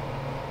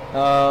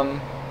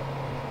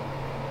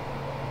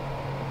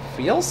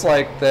 Feels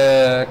like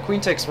the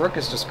queen takes rook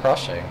is just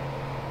crushing.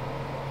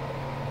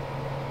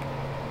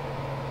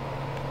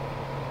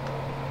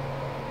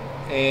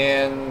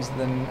 And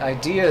the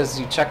idea is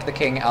you check the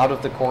king out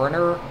of the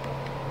corner,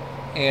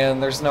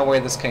 and there's no way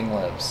this king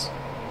lives.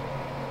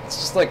 It's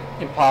just like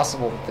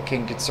impossible that the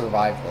king could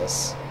survive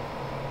this.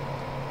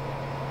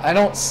 I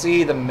don't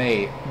see the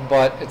mate,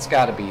 but it's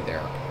got to be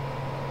there.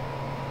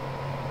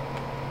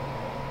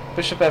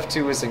 Bishop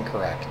f2 is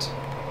incorrect.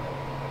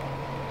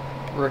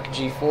 Rook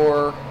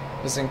g4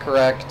 is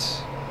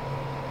incorrect.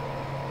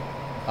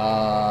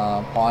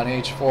 Pawn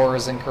h4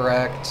 is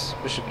incorrect.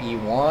 Bishop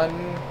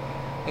e1,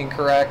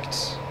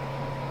 incorrect.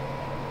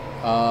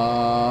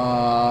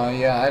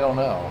 Yeah, I don't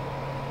know.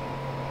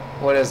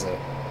 What is it?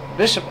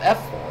 Bishop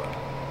f4.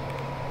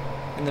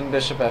 And then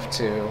bishop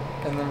f2.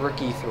 And then rook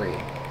e3.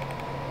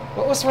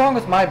 What was wrong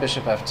with my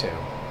bishop f2?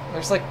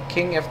 There's like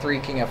king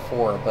f3, king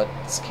f4, but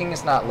this king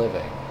is not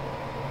living.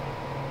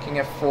 King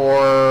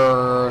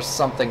f4,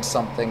 something,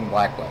 something,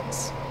 black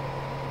wins.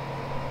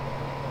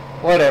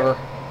 Whatever.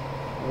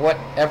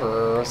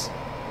 Whatever.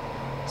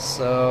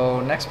 So,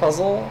 next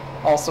puzzle,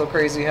 also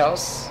Crazy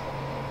House.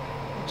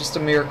 Just a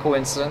mere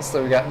coincidence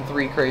that we've gotten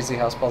 3 Crazy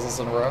House puzzles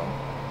in a row.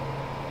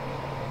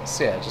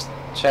 So yeah, just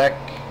check,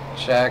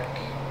 check,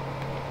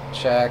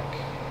 check.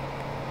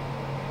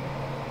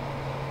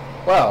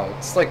 Wow,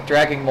 it's like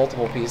dragging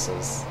multiple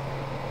pieces.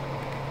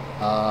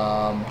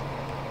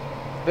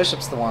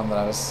 Bishop's the one that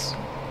I was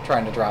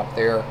trying to drop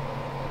there.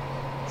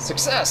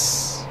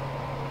 Success!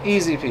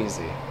 Easy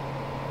peasy.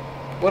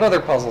 What other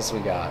puzzles we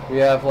got? We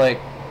have,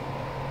 like,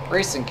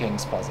 Racing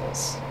Kings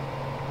puzzles.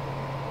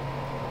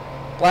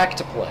 Black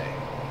to play.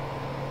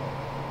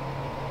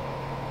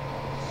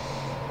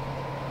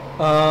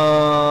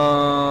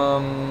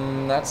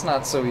 That's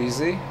not so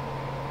easy.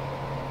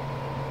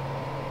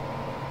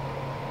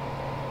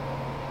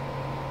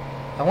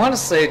 I want to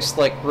say just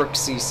like rook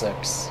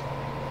c6.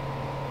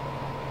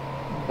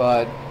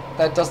 But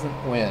that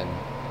doesn't win.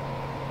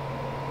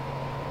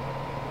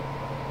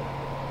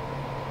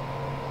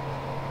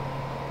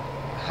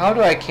 How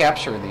do I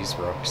capture these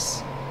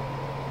rooks?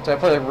 Do I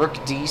play rook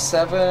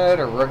d7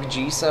 or rook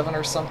g7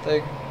 or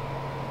something?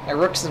 My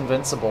rook's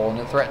invincible and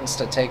it threatens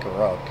to take a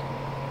rook.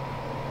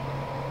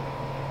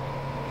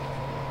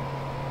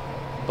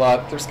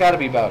 But there's got to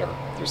be better.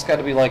 There's got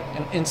to be like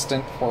an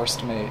instant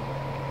forced mate.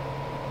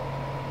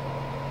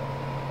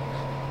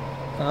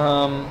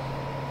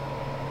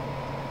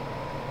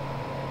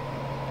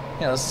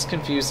 Yeah, this is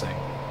confusing.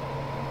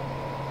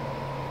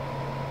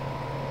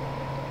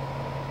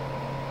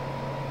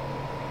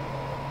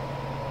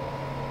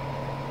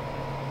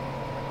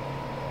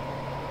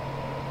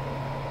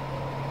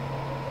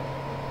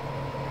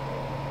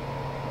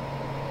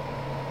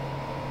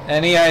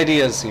 Any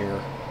ideas here?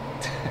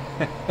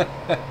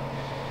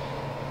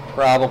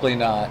 Probably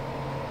not.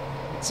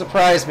 It'd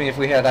surprise me if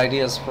we had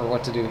ideas for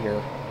what to do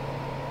here.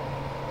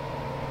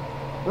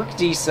 Rook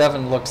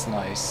d7 looks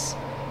nice.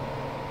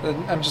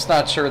 I'm just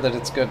not sure that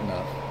it's good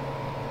enough.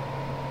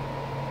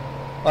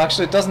 Well,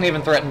 actually, it doesn't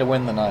even threaten to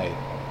win the knight.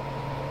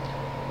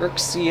 Rook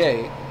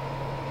c8.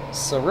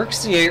 So rook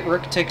c8,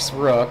 rook takes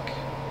rook.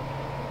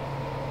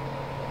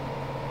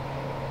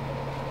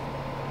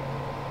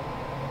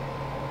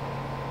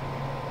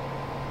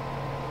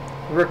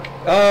 Rook...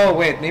 Oh,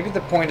 wait, maybe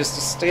the point is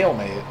to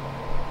stalemate.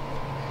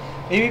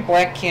 Maybe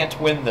black can't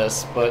win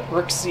this, but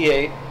rook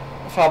c8,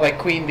 followed by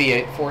queen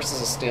b8,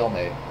 forces a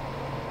stalemate.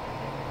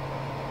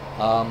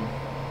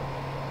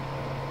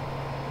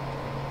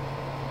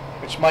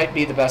 Which might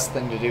be the best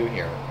thing to do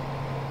here.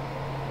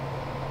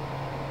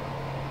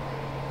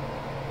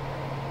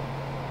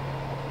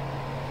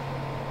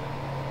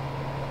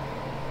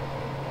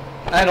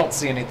 I don't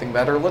see anything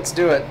better. Let's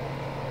do it.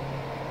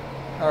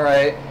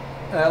 Alright.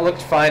 That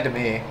looked fine to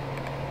me.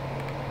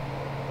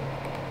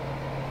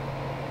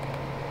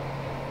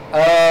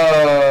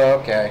 Oh,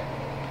 okay.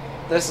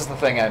 This is the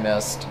thing I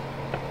missed.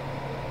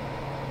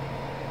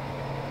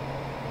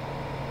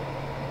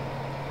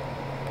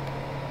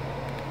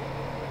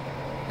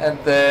 And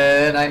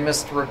then I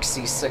missed rook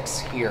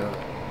c6 here.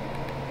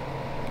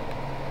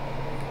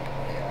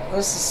 Yeah,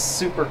 this is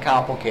super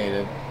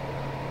complicated.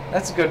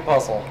 That's a good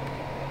puzzle.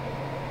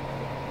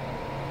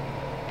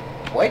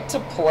 White to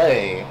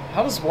play.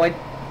 How does white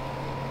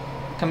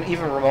come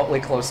even remotely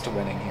close to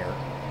winning here?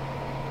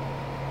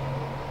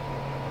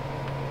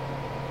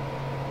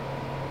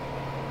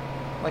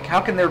 Like,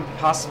 how can there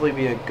possibly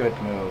be a good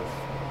move?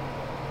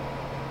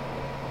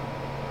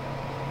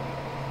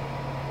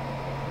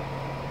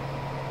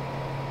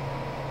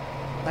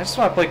 I just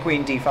want to play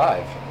queen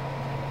d5.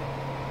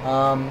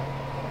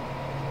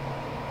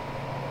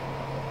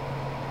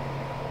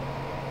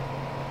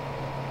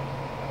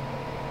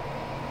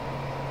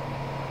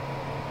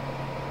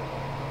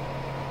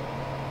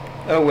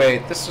 Oh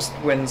wait, this just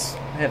wins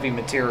heavy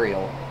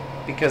material,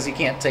 because he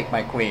can't take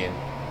my queen.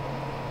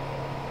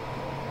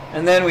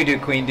 And then we do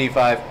queen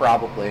d5,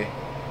 probably.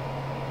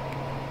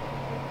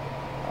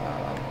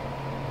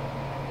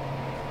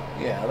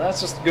 Yeah,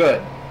 that's just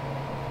good.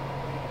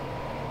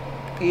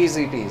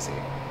 Easy peasy.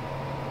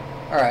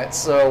 Alright,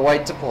 so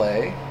white to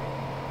play.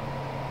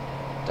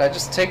 Did I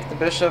just take the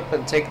bishop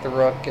and take the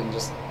rook and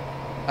just...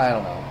 I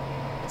don't know.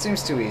 It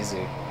seems too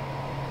easy.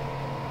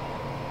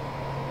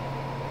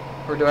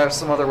 Or do I have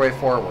some other way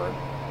forward?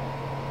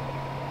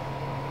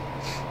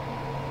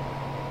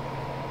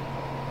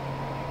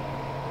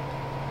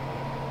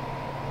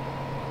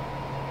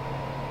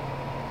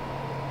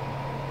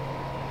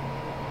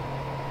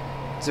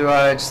 Do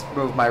I just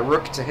move my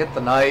rook to hit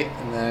the knight,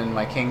 and then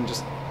my king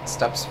just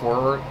steps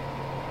forward?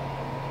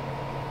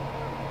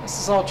 This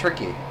is all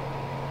tricky.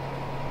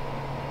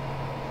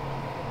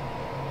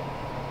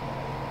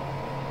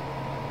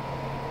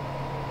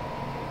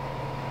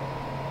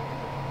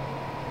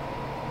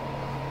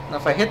 Now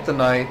if I hit the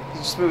knight, he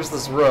just moves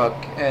this rook,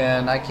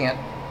 and I can't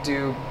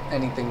do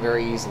anything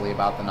very easily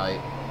about the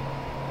knight,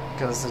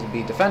 because it would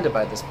be defended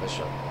by this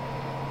bishop.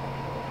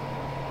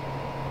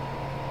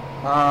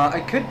 I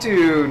could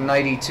do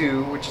knight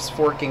e2, which is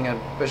forking a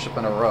bishop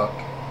and a rook.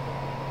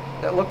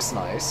 That looks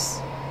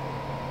nice.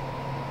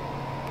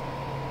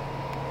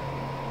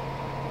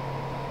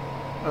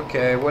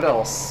 Okay, what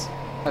else?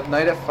 I have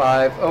knight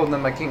f5. Oh, and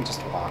then my king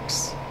just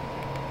walks.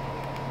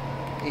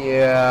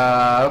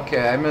 Yeah,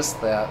 okay, I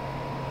missed that.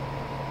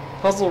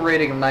 Puzzle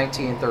rating of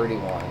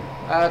 1931.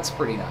 That's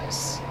pretty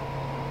nice.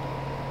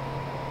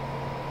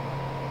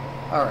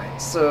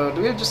 Alright, so do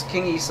we have just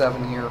king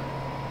e7 here?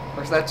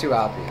 Or is that too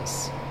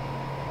obvious?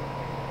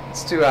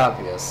 It's too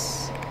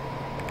obvious.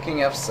 King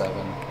f7.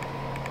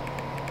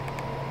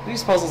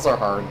 These puzzles are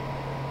hard.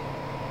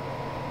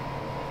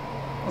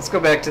 Let's go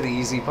back to the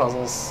easy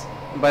puzzles.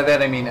 And by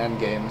that I mean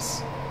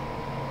endgames.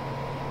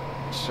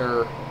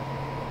 Sure.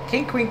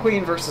 King, queen,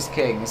 queen versus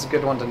king is a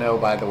good one to know,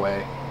 by the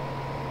way.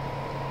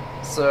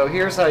 So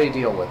here's how you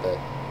deal with it.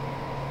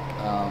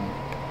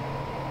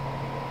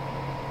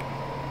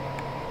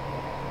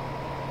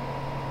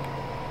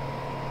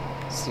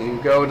 So you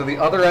go to the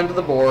other end of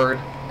the board,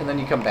 and then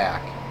you come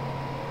back.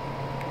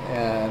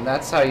 And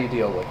that's how you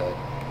deal with it.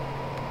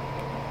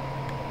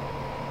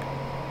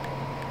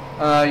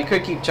 You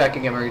could keep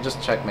checking him, or you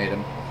just checkmate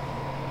him.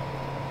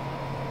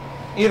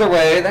 Either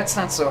way, that's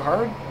not so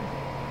hard.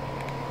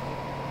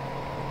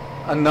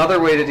 Another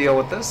way to deal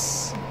with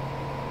this: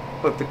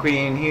 put the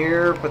queen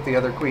here, put the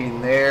other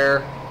queen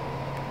there,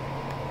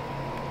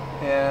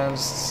 and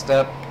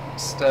step,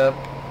 step,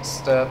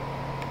 step,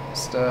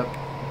 step,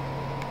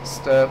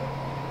 step.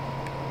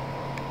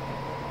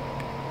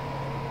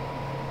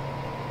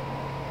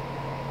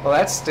 Well,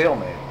 that's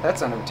stalemate.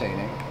 That's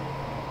entertaining.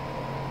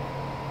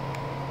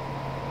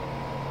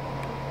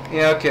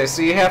 Yeah, okay,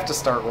 so you have to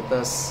start with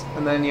this,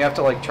 and then you have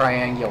to, like,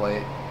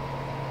 triangulate.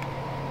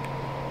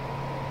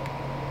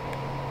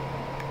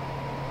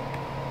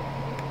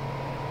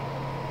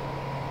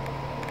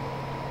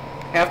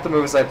 Half the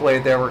moves I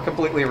played there were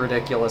completely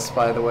ridiculous,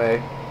 by the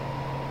way.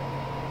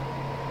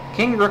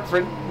 King, rook,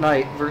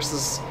 knight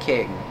versus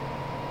king.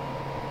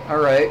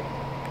 Alright.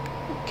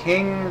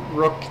 King,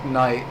 rook,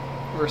 knight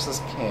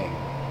versus king.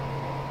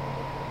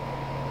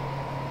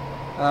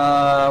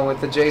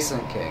 With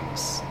adjacent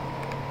kings.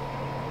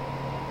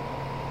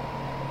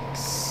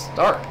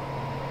 Start.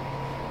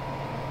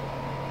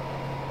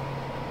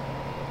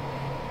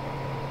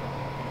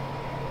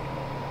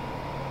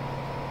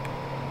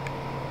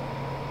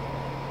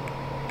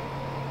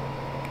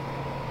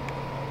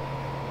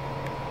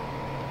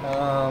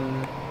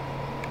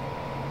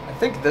 I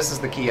think this is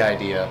the key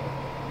idea.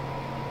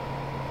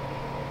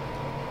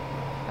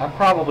 I'm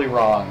probably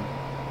wrong.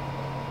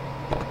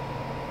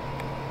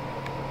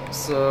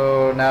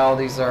 So now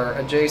these are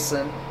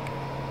adjacent.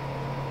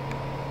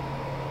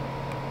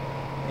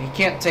 He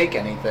can't take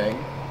anything.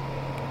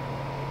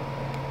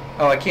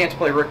 Oh, I can't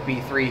play rook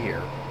b3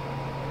 here.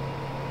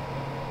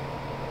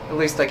 At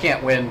least I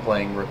can't win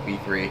playing rook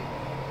b3.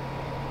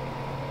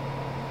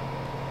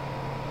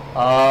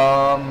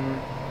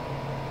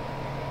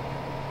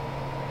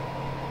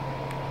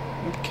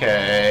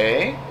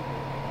 Okay.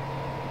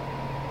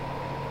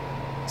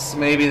 So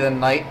maybe the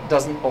knight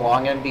doesn't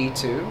belong in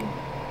b2,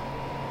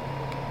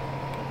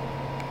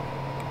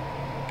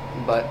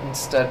 but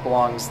instead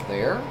belongs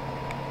there.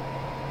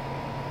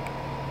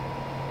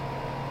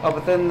 Oh,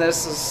 but then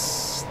this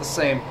is the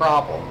same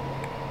problem.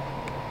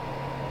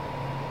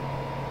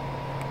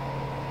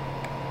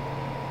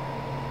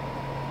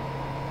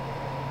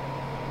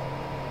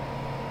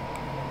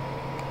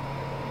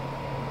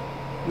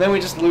 And then we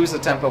just lose the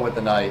tempo with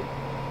the knight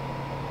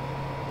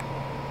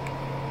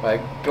by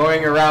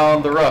going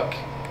around the rook,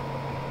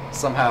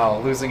 somehow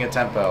losing a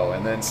tempo,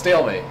 and then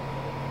stalemate.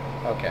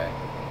 Okay.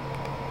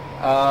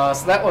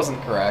 So that wasn't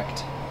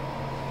correct.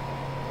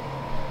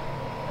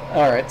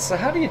 Alright, so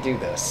how do you do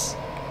this?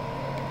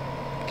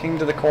 King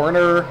to the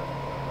corner,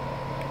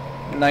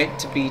 knight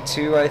to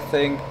b2, I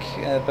think,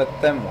 but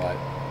then what?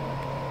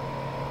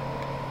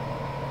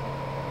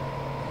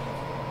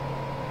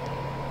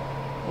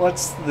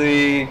 What's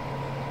the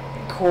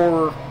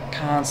core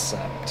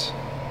concept?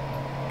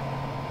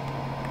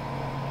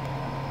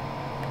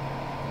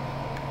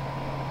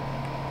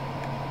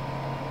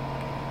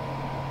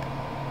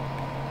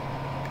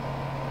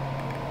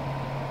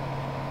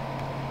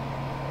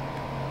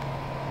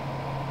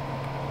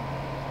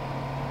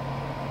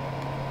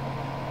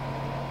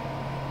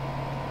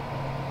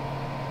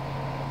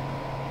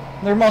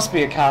 There must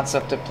be a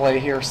concept at play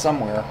here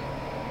somewhere.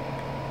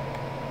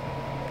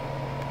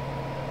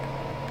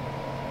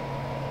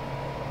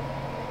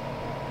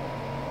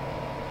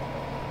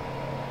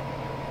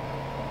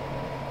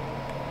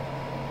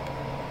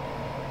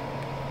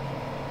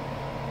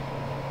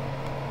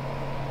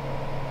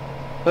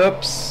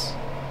 Oops.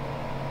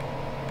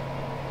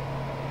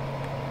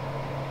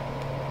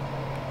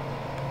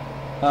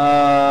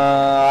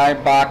 I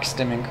boxed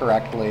him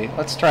incorrectly.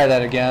 Let's try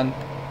that again.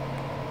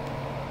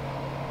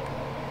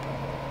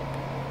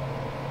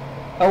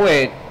 Oh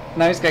wait,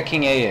 now he's got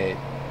king a8.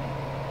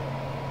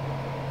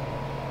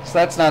 So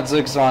that's not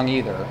zigzag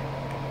either.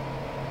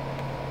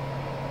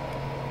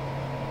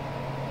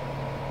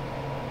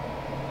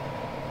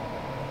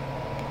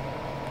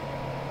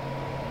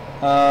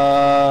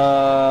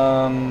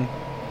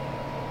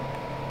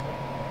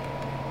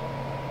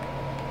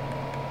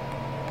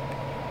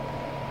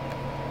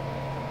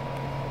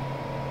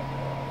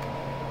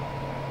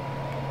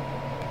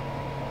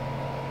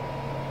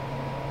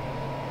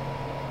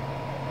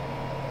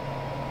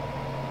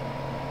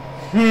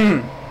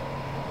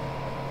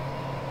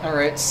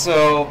 Alright,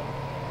 so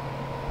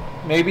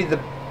maybe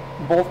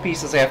both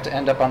pieces have to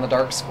end up on the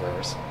dark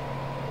squares.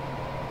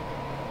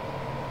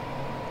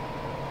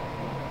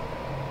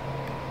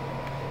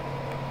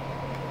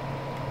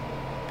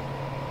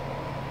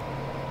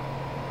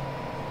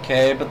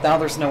 Okay, but now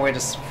there's no way to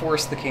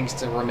force the kings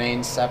to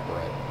remain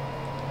separate.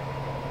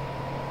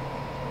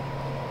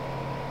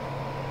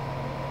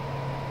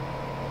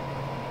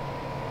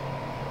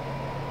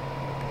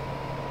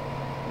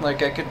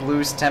 Like, I could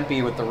lose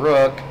tempi with the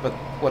rook, but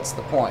what's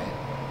the point?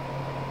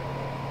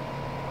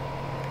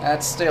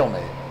 That's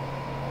stalemate.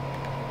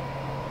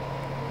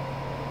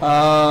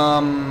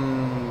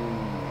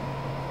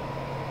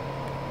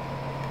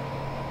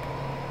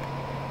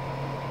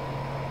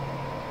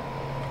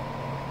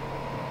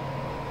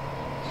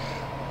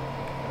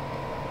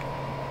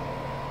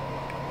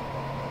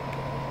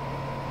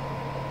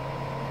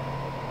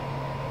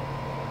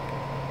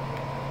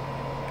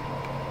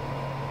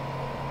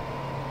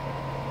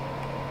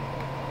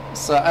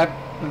 So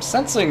I'm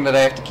sensing that I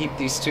have to keep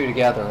these two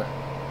together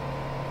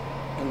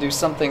and do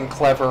something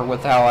clever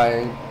with how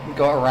I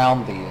go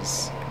around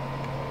these.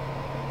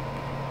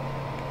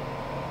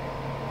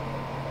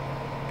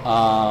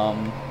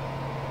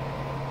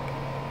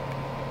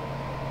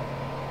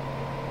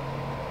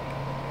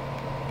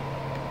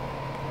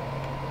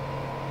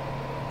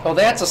 Oh,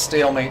 that's a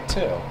stalemate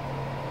too.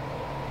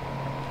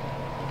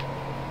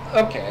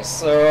 Okay,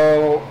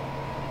 so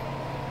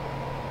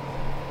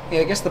yeah,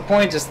 I guess the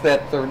point is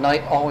that the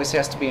knight always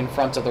has to be in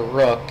front of the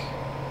rook.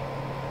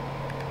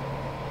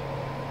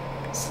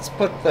 So let's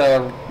put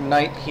the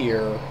knight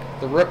here,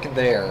 the rook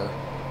there,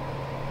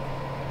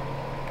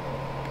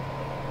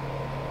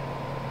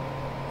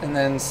 and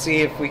then see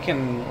if we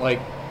can,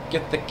 like,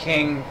 get the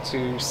king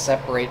to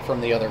separate from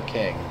the other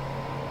king.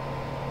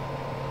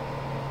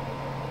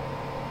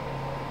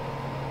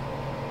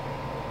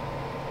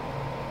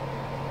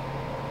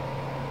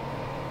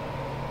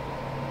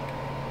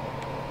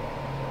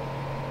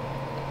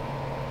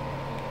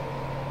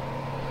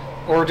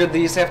 Or did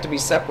these have to be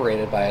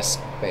separated by a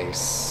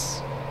space?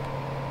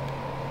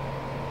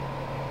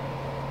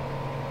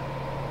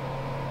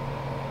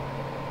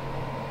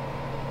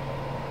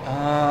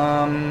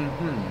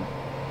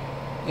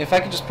 If I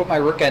could just put my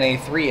rook on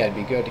a3, I'd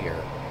be good here.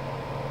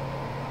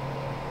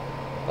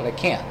 But I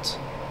can't.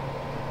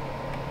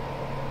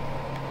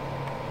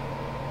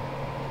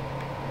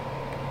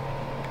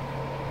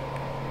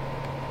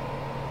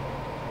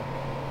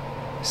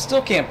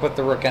 Still can't put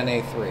the rook on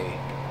a3.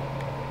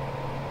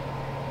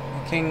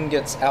 The king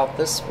gets out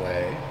this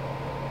way.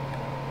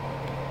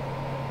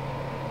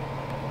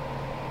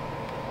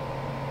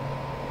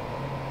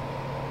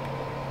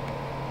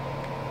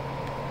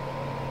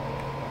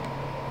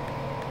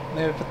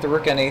 Maybe put the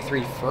rook on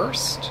a3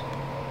 first?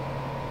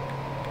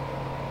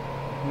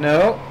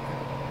 No.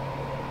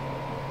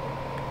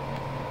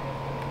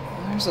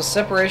 There's a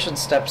separation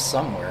step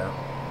somewhere.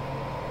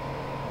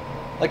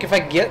 Like, if I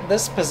get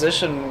this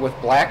position with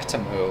black to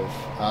move,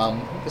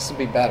 this would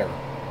be better.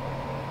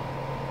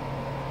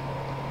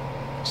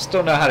 Just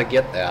don't know how to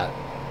get that.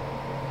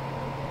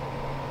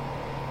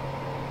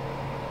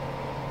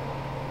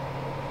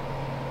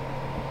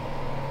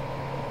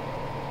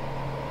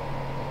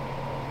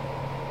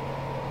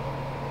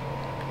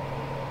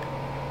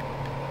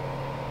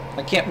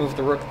 I can't move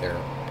the rook there.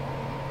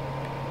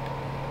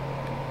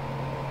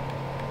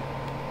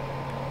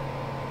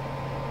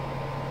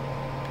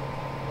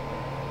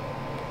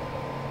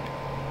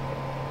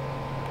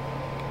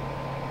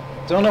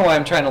 Don't know why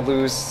I'm trying to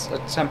lose a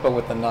tempo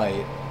with the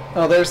knight.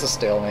 Oh, there's the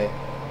stalemate.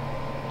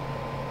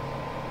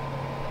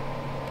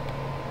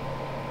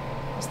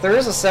 So there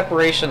is a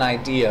separation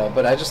idea,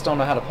 but I just don't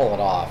know how to pull it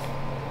off.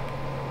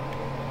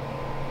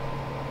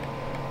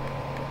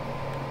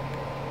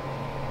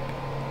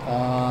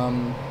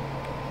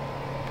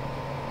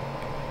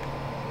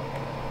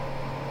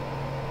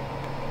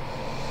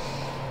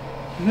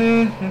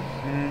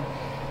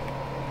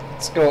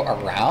 Let's go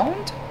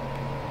around?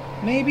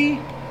 Maybe?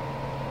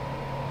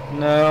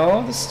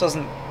 No, this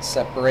doesn't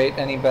separate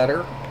any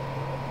better.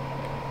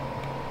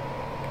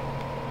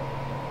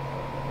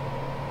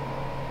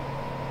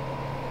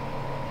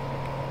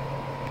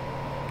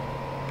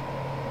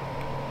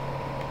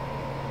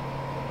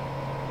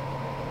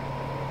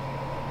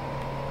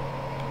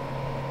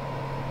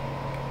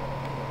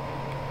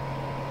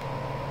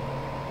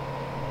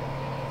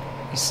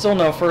 He's still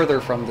no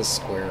further from this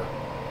square.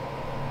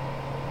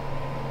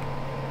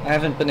 I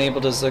haven't been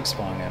able to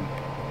zigzag him.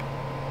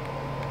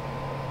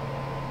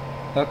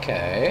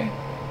 Okay.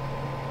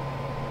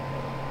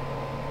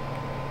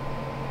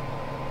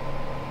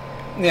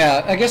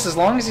 Yeah, I guess as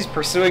long as he's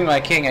pursuing my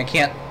king, I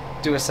can't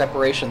do a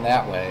separation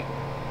that way.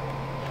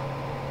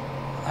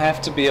 I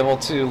have to be able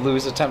to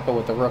lose a tempo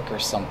with the rook or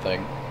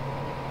something.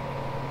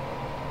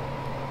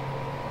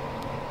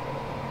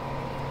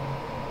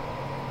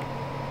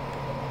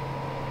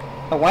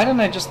 Oh, why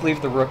didn't I just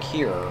leave the rook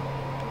here?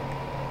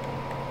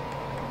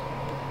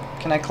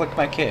 Can I click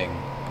my king?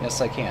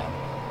 Yes, I can.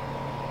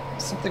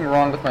 Something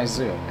wrong with my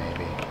zoom,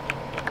 maybe.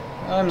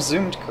 I'm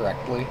zoomed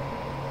correctly.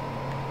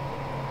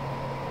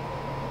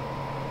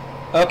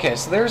 Okay,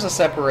 so there's a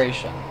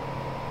separation.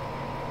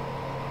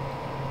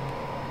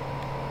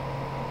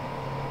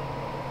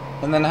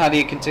 And then how do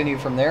you continue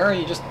from there?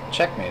 You just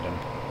checkmate him.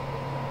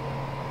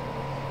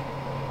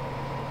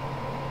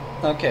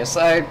 Okay, so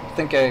I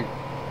think I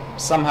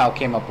somehow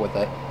came up with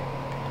it.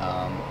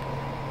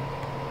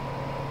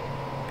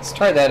 Let's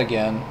try that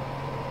again.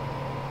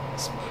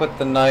 Let's put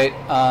the knight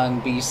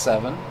on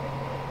b7.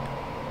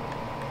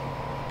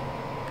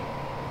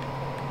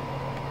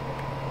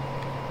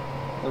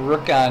 The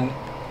rook on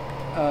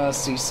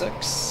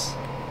c6.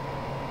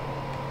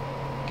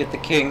 Get the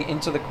king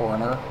into the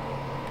corner.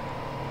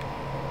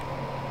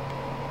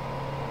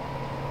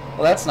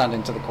 Well, that's not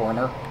into the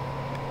corner.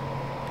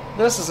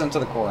 This is into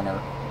the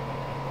corner.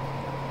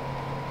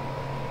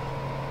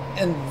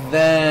 And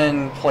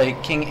then play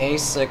king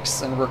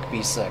a6 and rook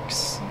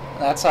b6.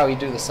 That's how you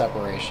do the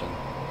separation.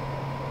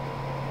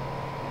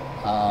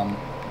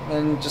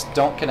 Then just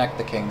don't connect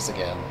the kings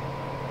again.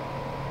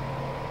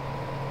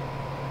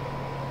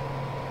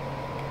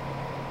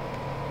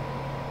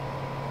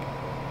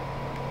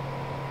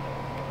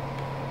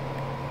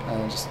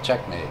 And then just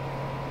checkmate.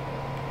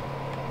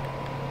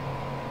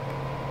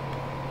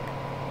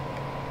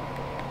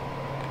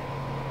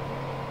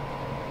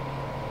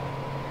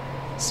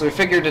 So we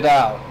figured it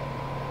out.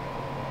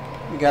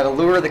 We gotta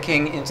lure the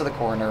king into the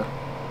corner.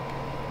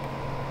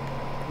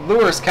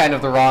 Lure is kind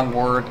of the wrong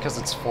word because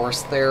it's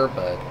forced there,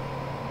 but...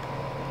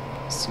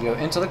 So you go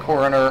into the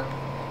corner.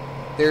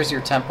 There's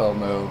your tempo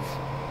move.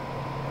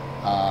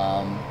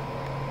 No,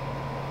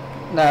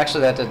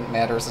 actually that didn't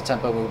matter as a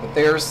tempo move, but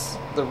there's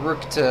the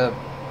rook to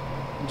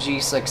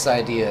g6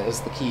 idea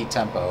is the key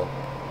tempo.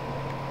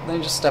 Then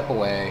you just step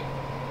away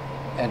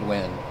and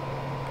win.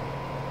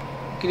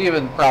 You could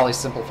even probably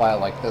simplify it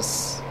like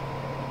this.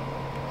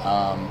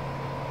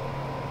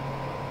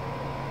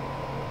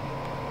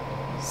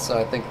 So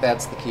I think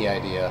that's the key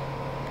idea.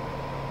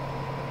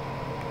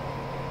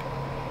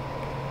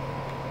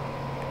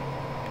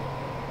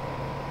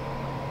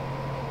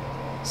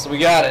 So we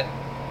got it.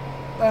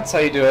 That's how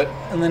you do it.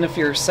 And then if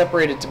you're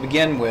separated to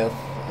begin with,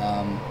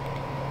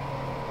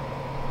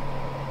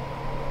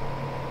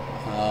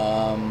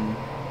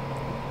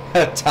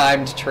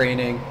 timed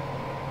training.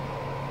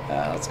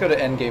 Let's go to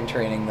endgame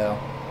training though.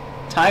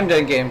 Timed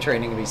endgame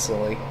training would be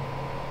silly.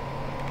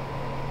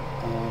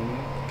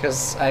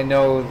 Because I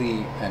know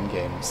the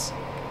endgames.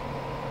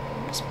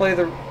 Let's play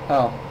the...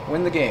 Oh,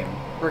 win the game.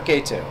 Rook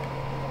A2.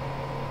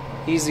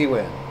 Easy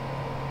win.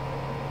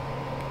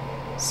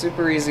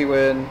 Super easy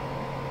win.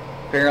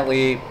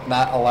 Apparently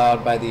not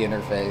allowed by the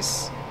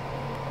interface.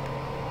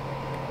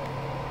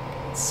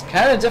 It's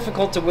kind of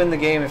difficult to win the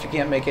game if you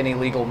can't make any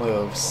legal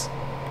moves.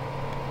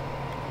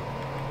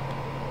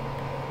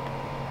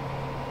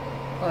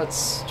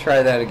 Let's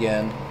try that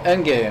again.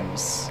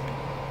 Endgames.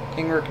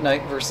 King, rook,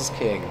 knight versus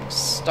king.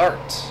 Start.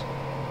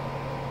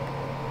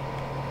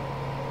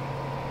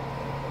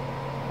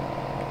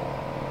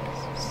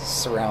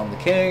 Surround the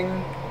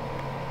king.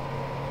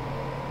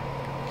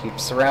 Keep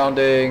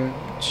surrounding.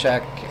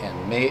 Check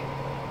and mate.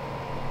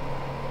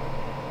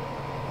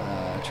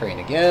 Train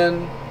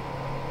again.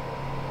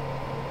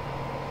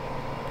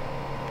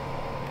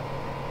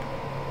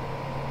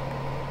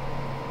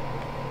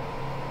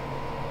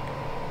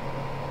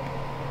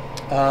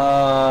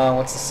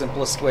 What's the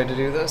simplest way to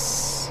do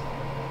this?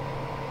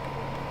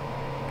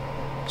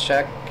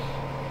 Check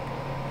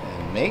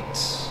and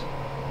mate.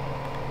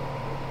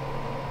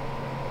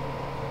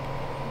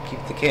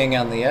 Keep the king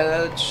on the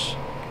edge.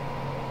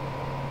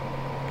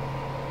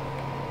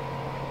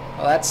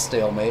 Oh, that's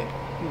stalemate.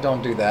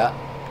 Don't do that.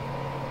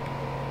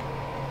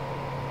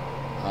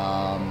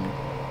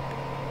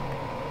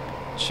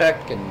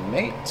 Check and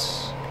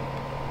mate.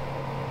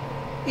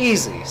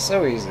 Easy,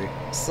 so easy.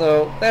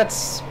 So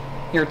that's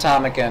your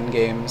atomic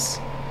endgames.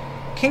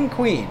 King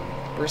queen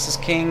versus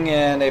king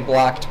and a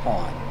blocked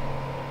pawn.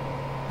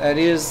 That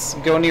is,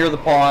 go near the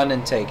pawn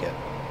and take it.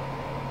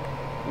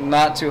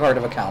 Not too hard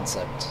of a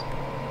concept.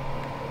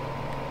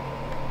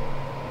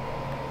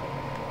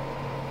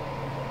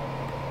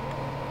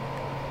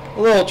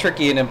 A little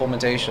tricky in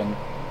implementation,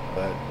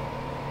 but...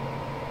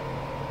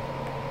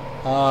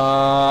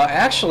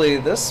 actually,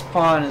 this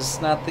pawn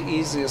is not the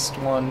easiest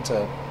one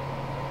to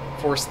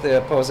force the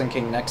opposing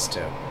king next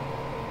to.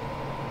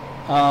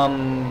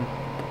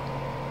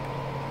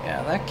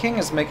 Yeah, that king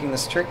is making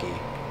this tricky.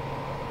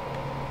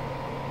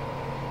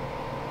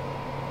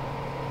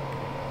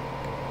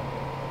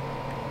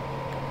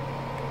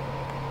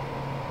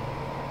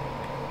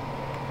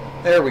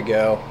 There we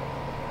go.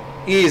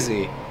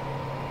 Easy.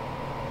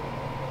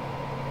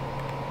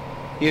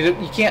 You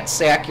can't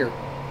sack your...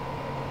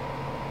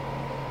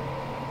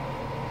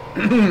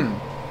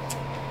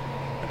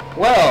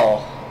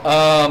 Well,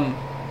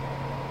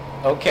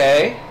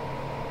 okay.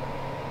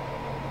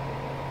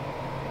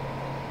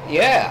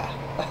 Yeah,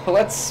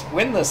 let's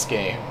win this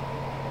game.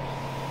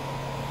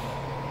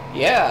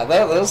 Yeah,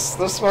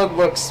 this one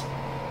looks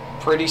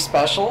pretty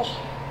special.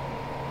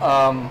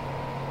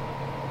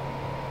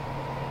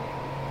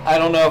 I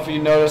don't know if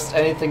you noticed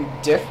anything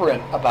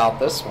different about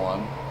this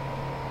one.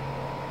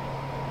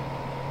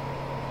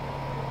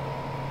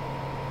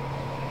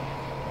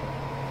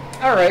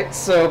 Alright,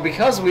 so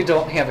because we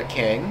don't have a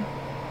king,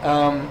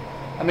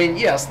 I mean,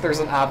 yes, there's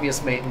an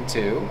obvious mate in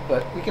 2,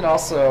 but we can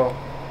also...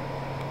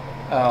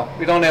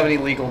 we don't have any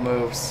legal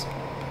moves.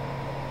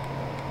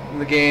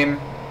 The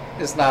game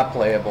is not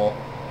playable.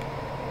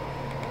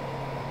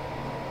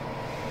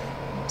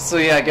 So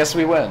yeah, I guess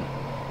we win.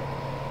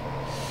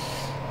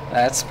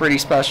 That's pretty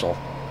special.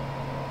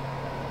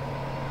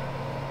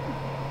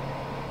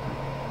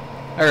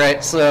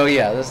 Alright, so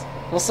yeah,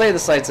 we'll say the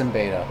site's in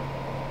beta,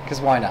 because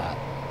why not?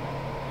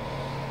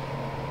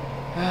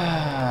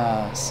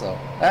 So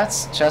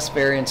that's chess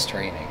variance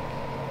training.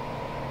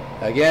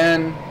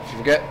 Again, if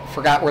you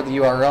forgot where the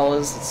URL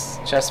is, it's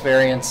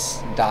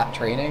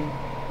chessvariance.training.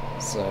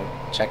 So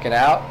check it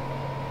out.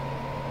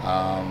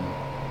 I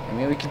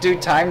mean, we could do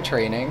time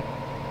training.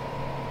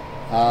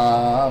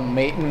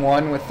 Mate in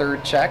 1 with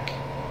 3rd check.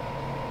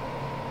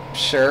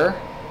 Sure.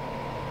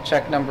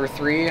 Check number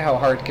 3. How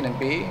hard can it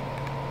be?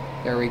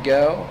 There we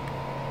go.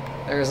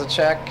 There's a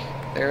check.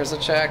 There's a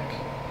check.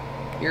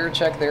 Here a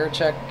check. There a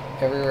check.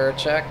 Everywhere a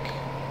check.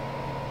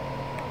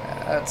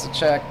 That's a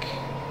check.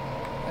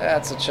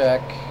 That's a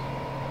check.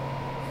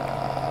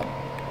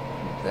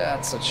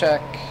 That's a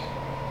check.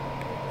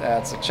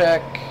 That's a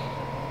check.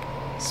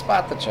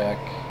 Spot the check.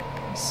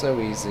 So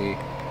easy.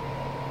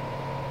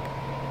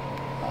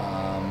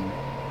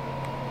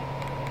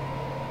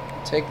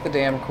 Take the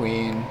damn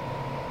queen.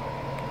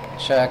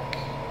 Check.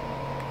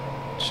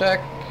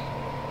 Check.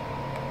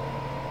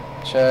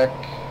 Check.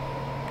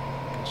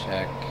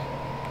 Check.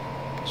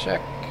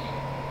 Check.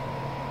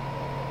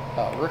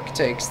 Rook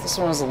takes. This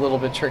one is a little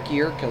bit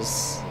trickier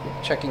because the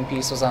checking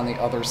piece was on the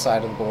other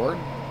side of the board.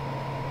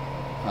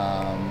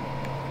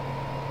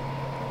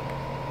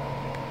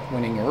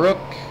 Winning a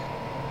rook.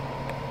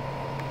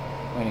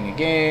 Winning a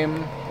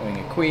game.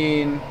 Winning a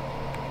queen.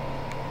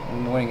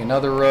 And winning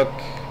another rook.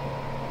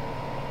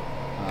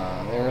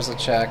 There's a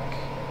check.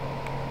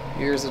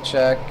 Here's a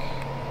check.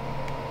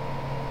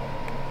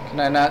 Can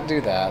I not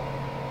do that?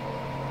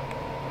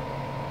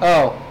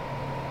 Oh.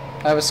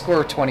 I have a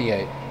score of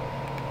 28.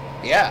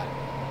 Yeah.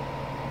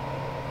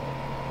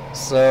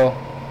 So,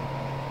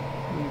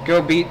 go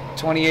beat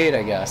 28,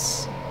 I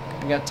guess.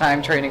 We got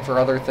time training for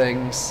other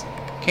things.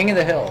 King of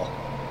the Hill.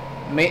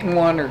 Mate in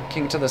 1 or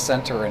king to the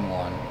center in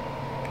 1?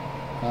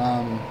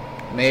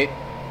 Mate.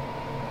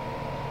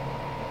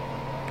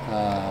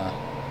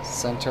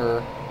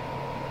 Center.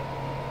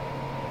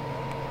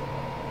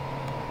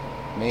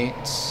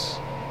 Mate.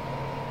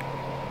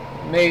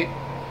 Mate.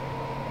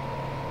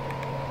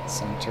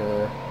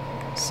 Center.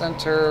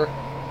 Center.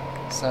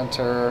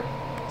 Center.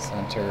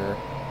 Center.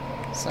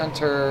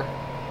 Center.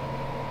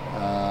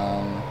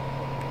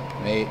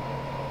 Mate.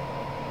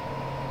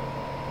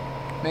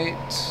 Mate.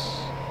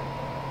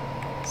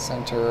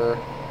 Center.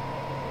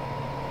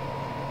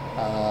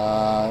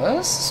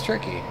 This is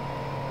tricky.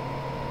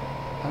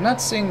 I'm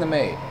not seeing the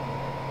mate.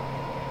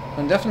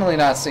 I'm definitely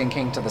not seeing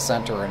king to the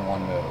center in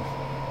 1 move.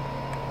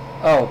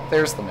 Oh,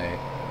 there's the mate.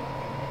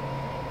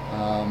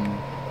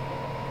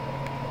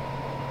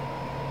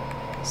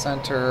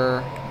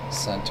 Center,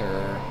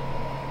 center.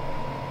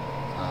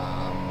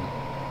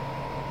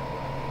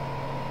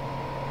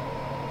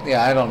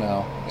 Yeah, I don't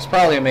know. There's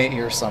probably a mate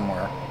here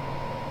somewhere.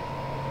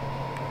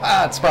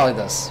 Ah, it's probably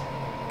this.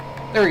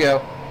 There we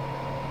go.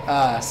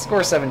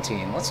 Score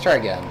 17. Let's try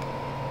again.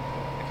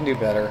 I can do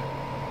better.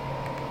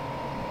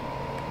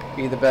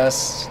 Be the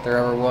best there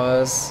ever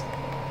was.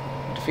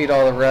 Defeat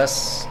all the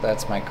rest.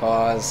 That's my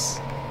cause.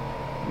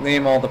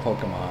 Name all the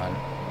Pokemon.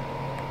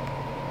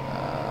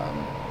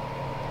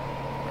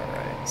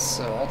 Alright,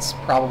 so that's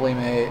probably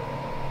mate.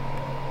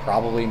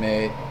 Probably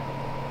mate.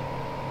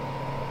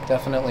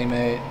 Definitely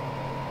mate.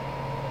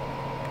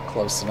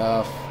 Close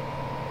enough.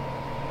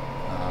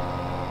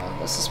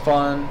 This is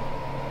fun.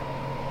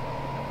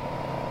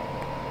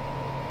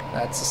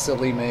 That's a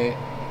silly mate.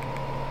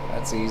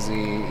 That's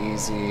easy,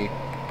 easy.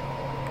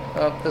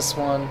 Oh, this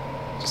one.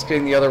 Just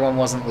kidding, the other one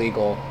wasn't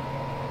legal.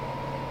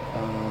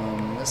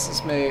 This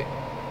is mate.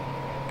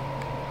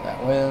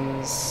 That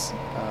wins.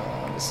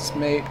 This is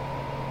mate.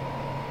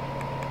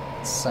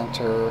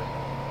 Center.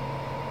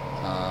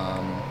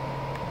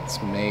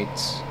 It's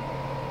mate.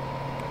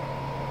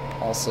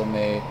 Also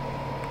mate.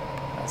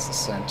 That's the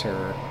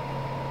center.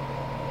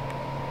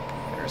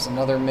 There's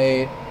another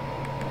mate.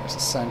 There's a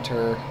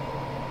center.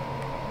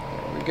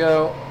 There we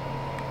go.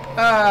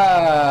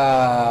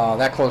 Ah,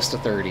 that close to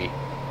 30.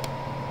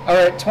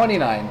 Alright,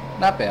 29.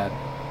 Not bad.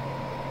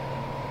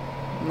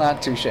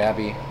 Not too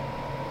shabby.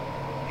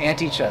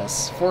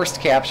 Anti-chess. Forced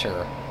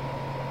capture.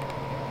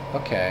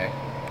 Okay.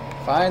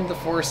 Find the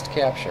forced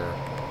capture.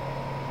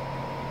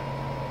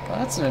 Well,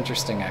 that's an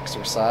interesting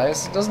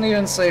exercise. It doesn't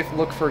even say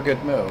look for a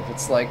good move.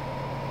 It's like,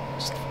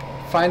 just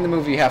find the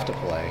move you have to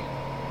play.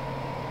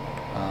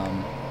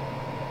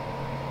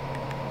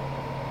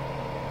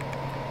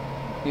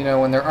 You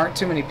know, when there aren't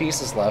too many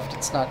pieces left,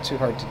 it's not too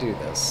hard to do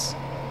this.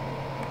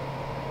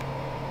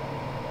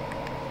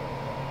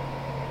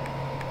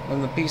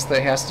 When the piece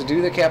that has to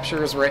do the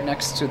capture is right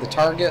next to the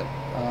target,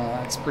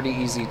 it's pretty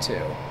easy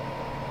too.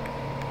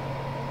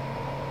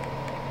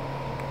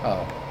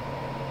 Oh.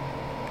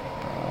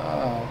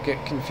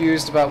 Get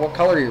confused about what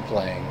color you're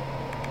playing.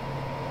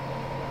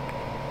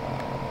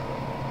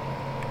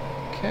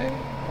 Okay,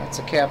 that's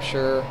a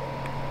capture.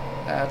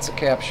 That's a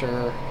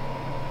capture.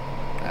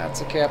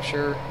 That's a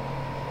capture.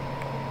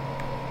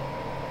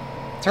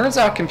 Turns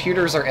out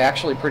computers are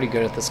actually pretty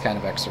good at this kind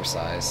of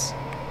exercise.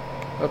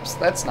 Oops,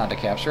 that's not a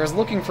capture. I was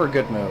looking for a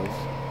good move,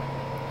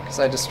 because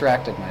I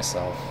distracted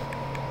myself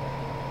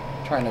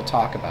trying to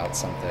talk about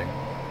something.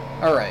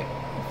 Alright,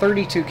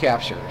 32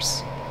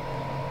 captures.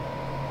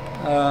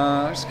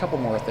 There's a couple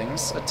more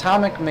things.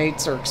 Atomic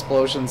mates or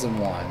explosions in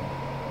one.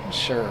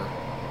 Sure.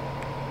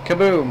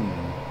 Kaboom!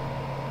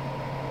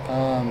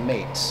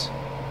 Mate.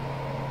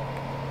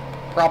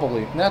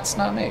 Probably. That's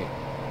not mate.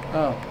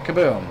 Oh,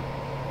 kaboom.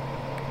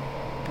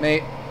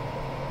 Mate.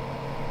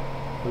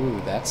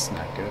 Ooh, that's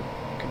not good.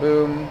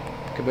 Kaboom,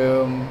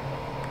 kaboom,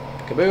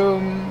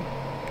 kaboom,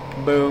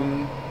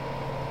 boom.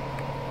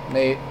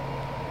 Mate.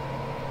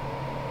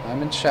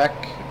 I'm in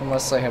check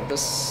unless I have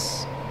this.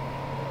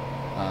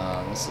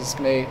 This is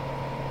mate.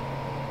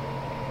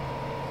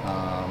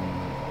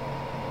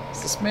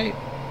 Is this mate?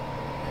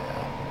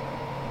 Yeah.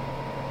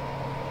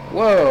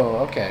 Whoa,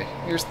 okay.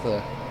 Here's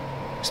the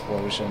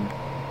explosion.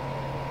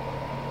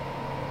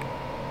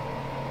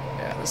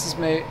 Yeah, this is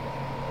mate.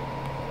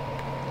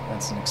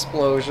 That's an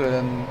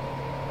explosion.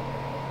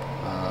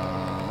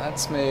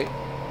 That's mate.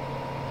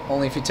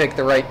 Only if you take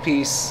the right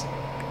piece.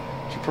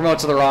 If you promote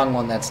to the wrong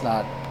one, that's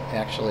not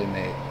actually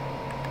mate.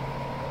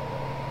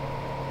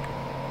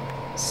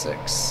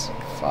 6,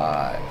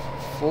 5,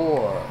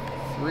 4,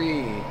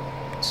 3,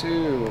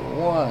 2,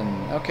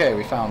 1. Okay,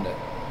 we found it.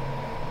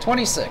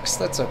 26,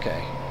 that's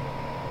okay.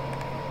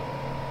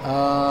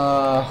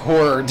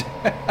 Horde.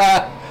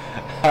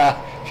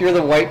 If you're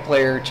the white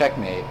player,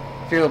 checkmate.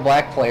 If you're the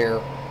black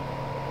player,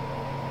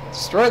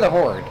 destroy the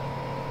horde.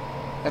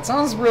 That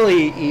sounds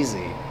really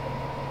easy.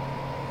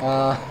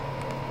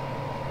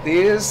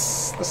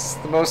 This is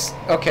the most...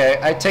 Okay,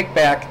 I take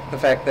back the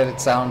fact that it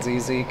sounds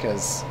easy,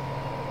 because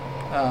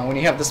when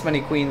you have this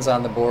many queens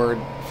on the board,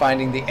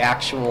 finding the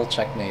actual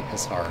checkmate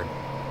is hard.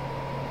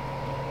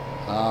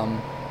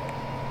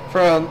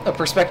 From a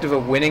perspective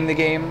of winning the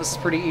game, this is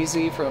pretty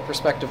easy. From a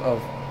perspective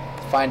of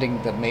finding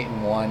the mate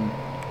in one,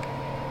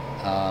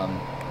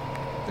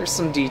 there's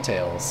some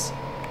details.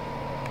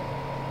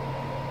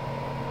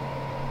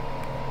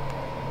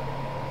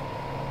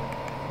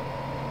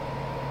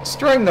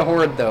 Destroying the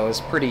horde, though,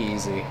 is pretty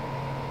easy.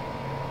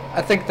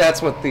 I think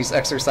that's what these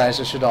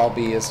exercises should all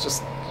be, is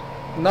just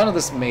none of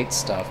this mate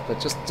stuff, but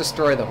just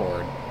destroy the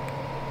horde.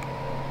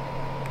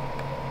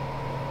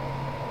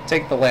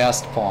 Take the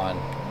last pawn.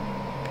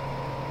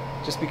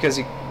 Just because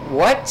you...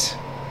 What?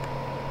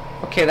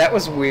 Okay, that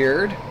was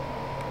weird.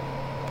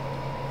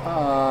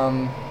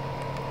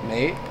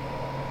 Mate?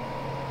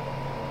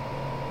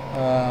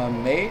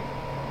 Mate?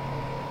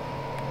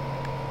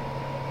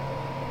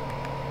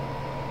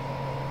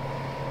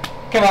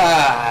 Come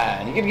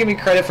on! You can give me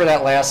credit for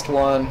that last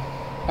one.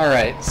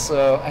 Alright,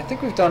 so I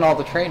think we've done all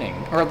the training,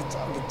 or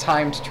the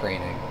timed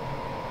training.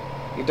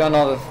 We've done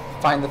all the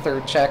find the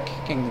third check,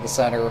 king to the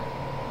center.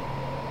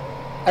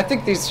 I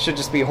think these should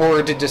just be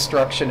horde to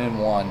destruction in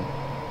one.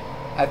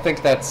 I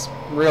think that's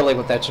really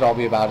what that should all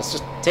be about, is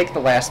just take the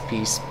last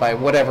piece by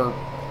whatever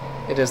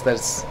it is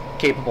that's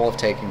capable of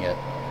taking it.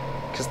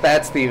 Because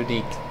that's the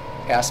unique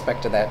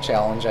aspect of that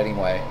challenge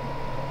anyway.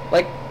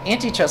 Like,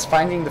 anti-chess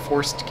finding the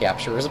forced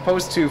capture, as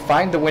opposed to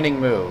find the winning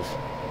move,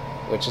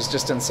 which is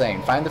just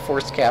insane. Find the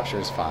forced capture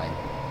is fine.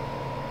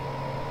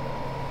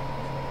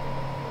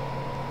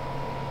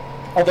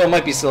 Although it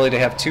might be silly to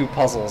have two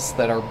puzzles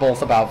that are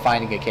both about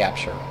finding a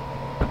capture.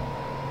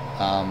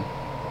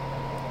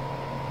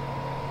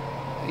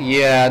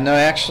 Yeah, no,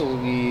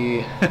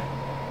 actually...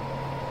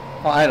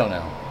 well, I don't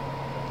know.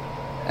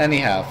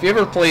 Anyhow, if you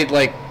ever played,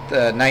 like,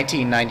 the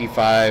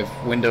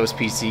 1995 Windows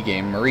PC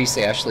game, Maurice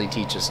Ashley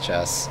Teaches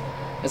Chess,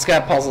 it's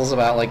got puzzles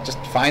about, like, just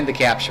find the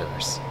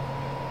captures,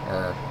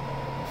 or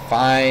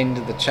find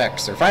the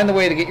checks, or find the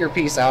way to get your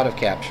piece out of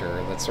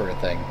capture, that sort of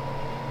thing.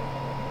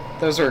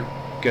 Those are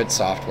good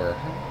software.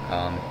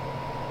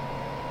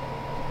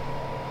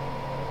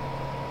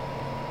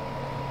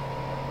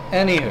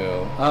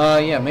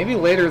 Anywho, yeah, maybe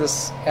later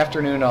this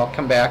afternoon I'll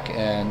come back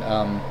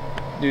and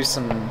do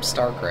some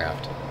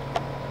StarCraft.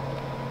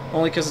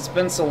 Only because it's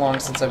been so long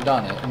since I've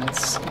done it, and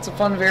it's a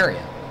fun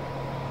variant.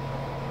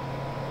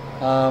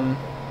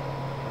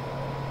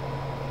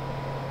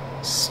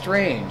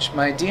 strange.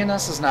 My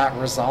DNS is not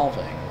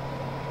resolving.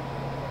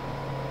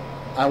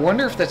 I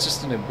wonder if that's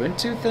just an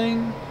Ubuntu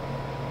thing,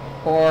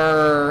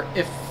 or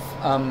if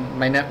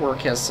my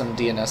network has some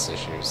DNS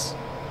issues.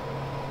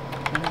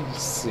 Let me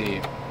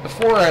see.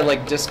 Before I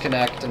like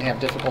disconnect and have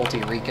difficulty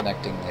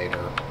reconnecting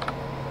later.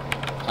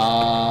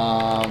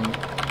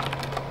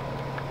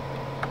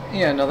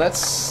 Yeah, no,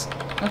 that's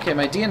okay.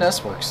 My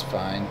DNS works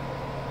fine.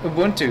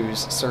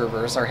 Ubuntu's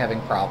servers are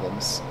having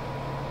problems,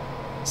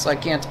 so I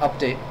can't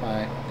update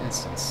my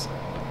instance.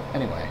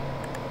 Anyway,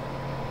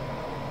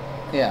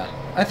 yeah,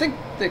 I think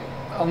that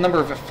a number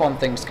of fun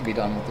things could be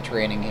done with the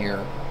training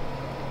here.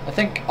 I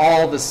think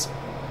all this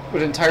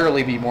would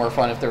entirely be more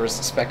fun if there was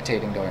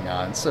spectating going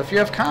on. So if you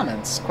have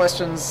comments,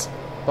 questions,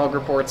 bug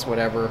reports,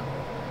 whatever,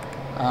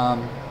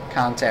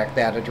 contact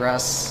that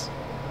address,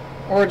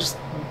 or just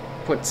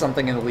put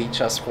something in the Elite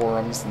Chess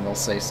forums and they'll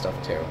say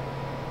stuff too.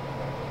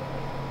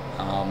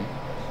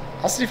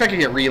 I'll see if I can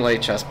get Relay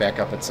Chess back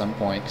up at some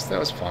point, because that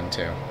was fun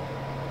too.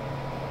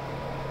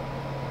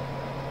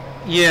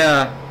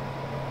 Yeah,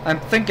 I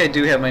think I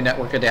do have my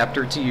network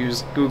adapter to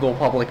use Google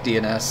Public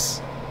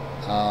DNS.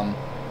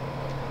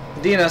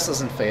 The DNS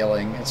isn't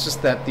failing, it's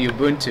just that the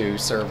Ubuntu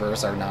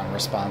servers are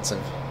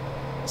non-responsive.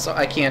 So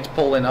I can't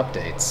pull in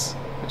updates,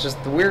 which is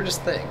the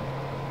weirdest thing.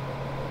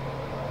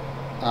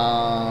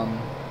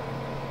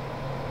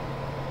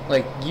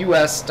 Like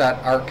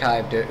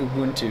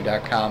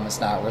us.archive.ubuntu.com is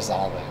not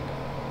resolving.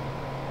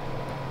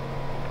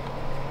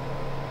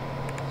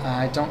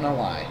 I don't know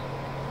why.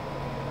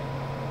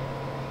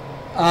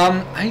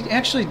 I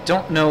actually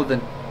don't know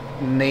the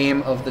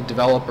name of the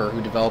developer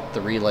who developed the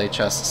Relay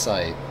Chess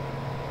site.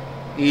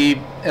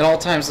 He, at all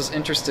times, was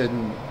interested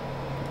in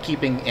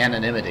keeping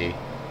anonymity.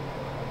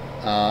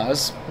 I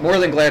was more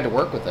than glad to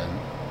work with him,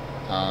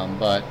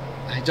 but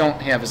I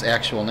don't have his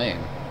actual name.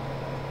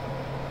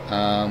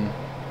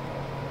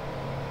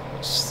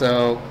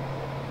 So,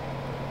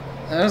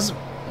 it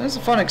was a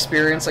fun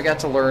experience. I got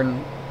to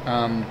learn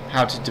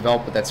how to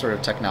develop with that sort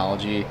of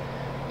technology,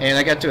 and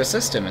I got to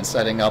assist him in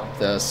setting up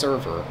the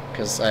server,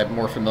 because I'm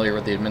more familiar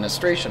with the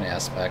administration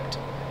aspect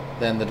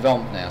than the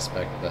development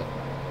aspect, but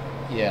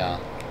yeah.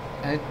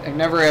 I've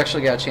never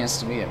actually got a chance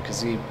to meet him,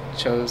 because he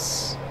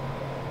chose...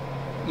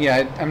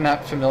 Yeah, I'm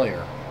not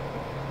familiar.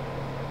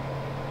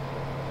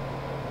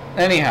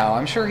 Anyhow,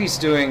 I'm sure he's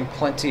doing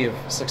plenty of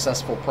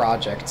successful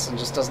projects and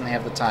just doesn't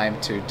have the time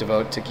to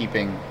devote to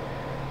keeping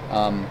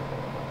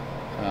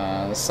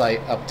the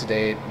site up to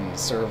date and the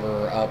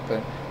server up.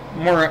 And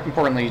more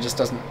importantly, he just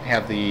doesn't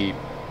have the,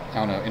 I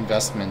don't know,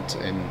 investment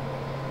in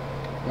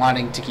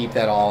wanting to keep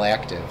that all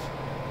active.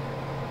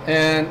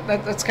 And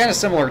that's kind of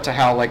similar to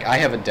how, like, I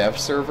have a dev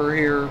server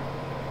here,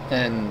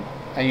 and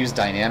I use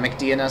dynamic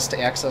DNS to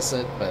access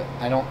it, but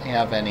I don't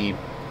have any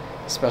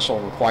special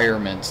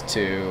requirement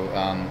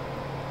to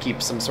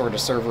keep some sort of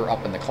server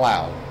up in the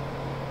cloud.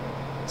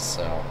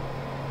 So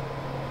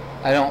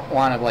I don't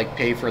want to like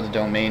pay for the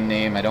domain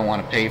name. I don't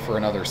want to pay for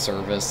another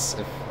service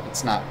if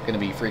it's not going to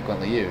be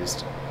frequently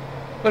used.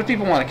 But if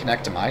people want to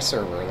connect to my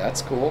server,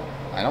 that's cool.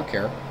 I don't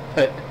care.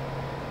 But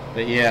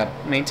yeah,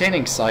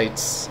 maintaining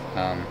sites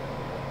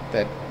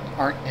that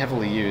aren't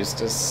heavily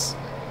used is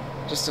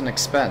just an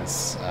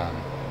expense.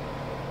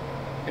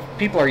 If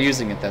people are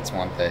using it, that's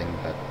one thing,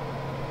 but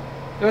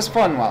it was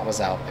fun while it was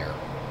out there.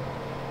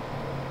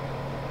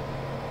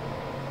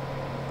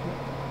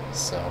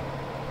 So,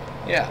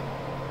 yeah.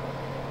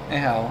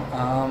 Anyhow,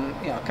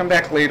 you know, come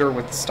back later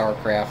with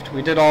StarCraft.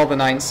 We did all the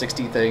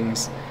 960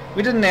 things.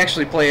 We didn't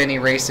actually play any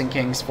Racing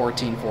Kings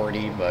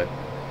 1440, but,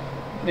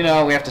 you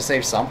know, we have to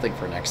save something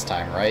for next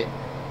time, right?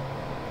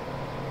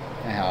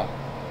 Anyhow,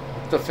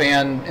 the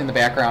fan in the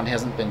background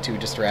hasn't been too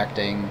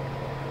distracting.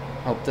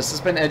 Hope this has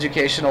been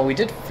educational. We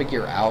did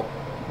figure out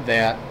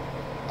that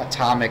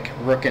atomic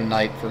rook and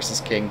knight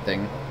versus king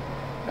thing.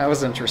 That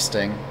was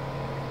interesting.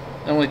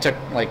 It only took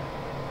like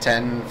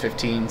 10,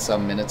 15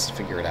 some minutes to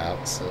figure it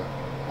out, so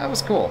that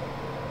was cool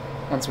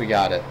once we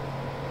got it.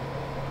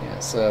 Yeah,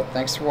 so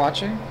thanks for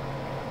watching.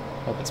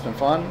 Hope it's been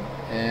fun,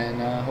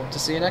 and hope to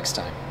see you next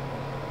time.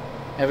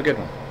 Have a good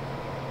one.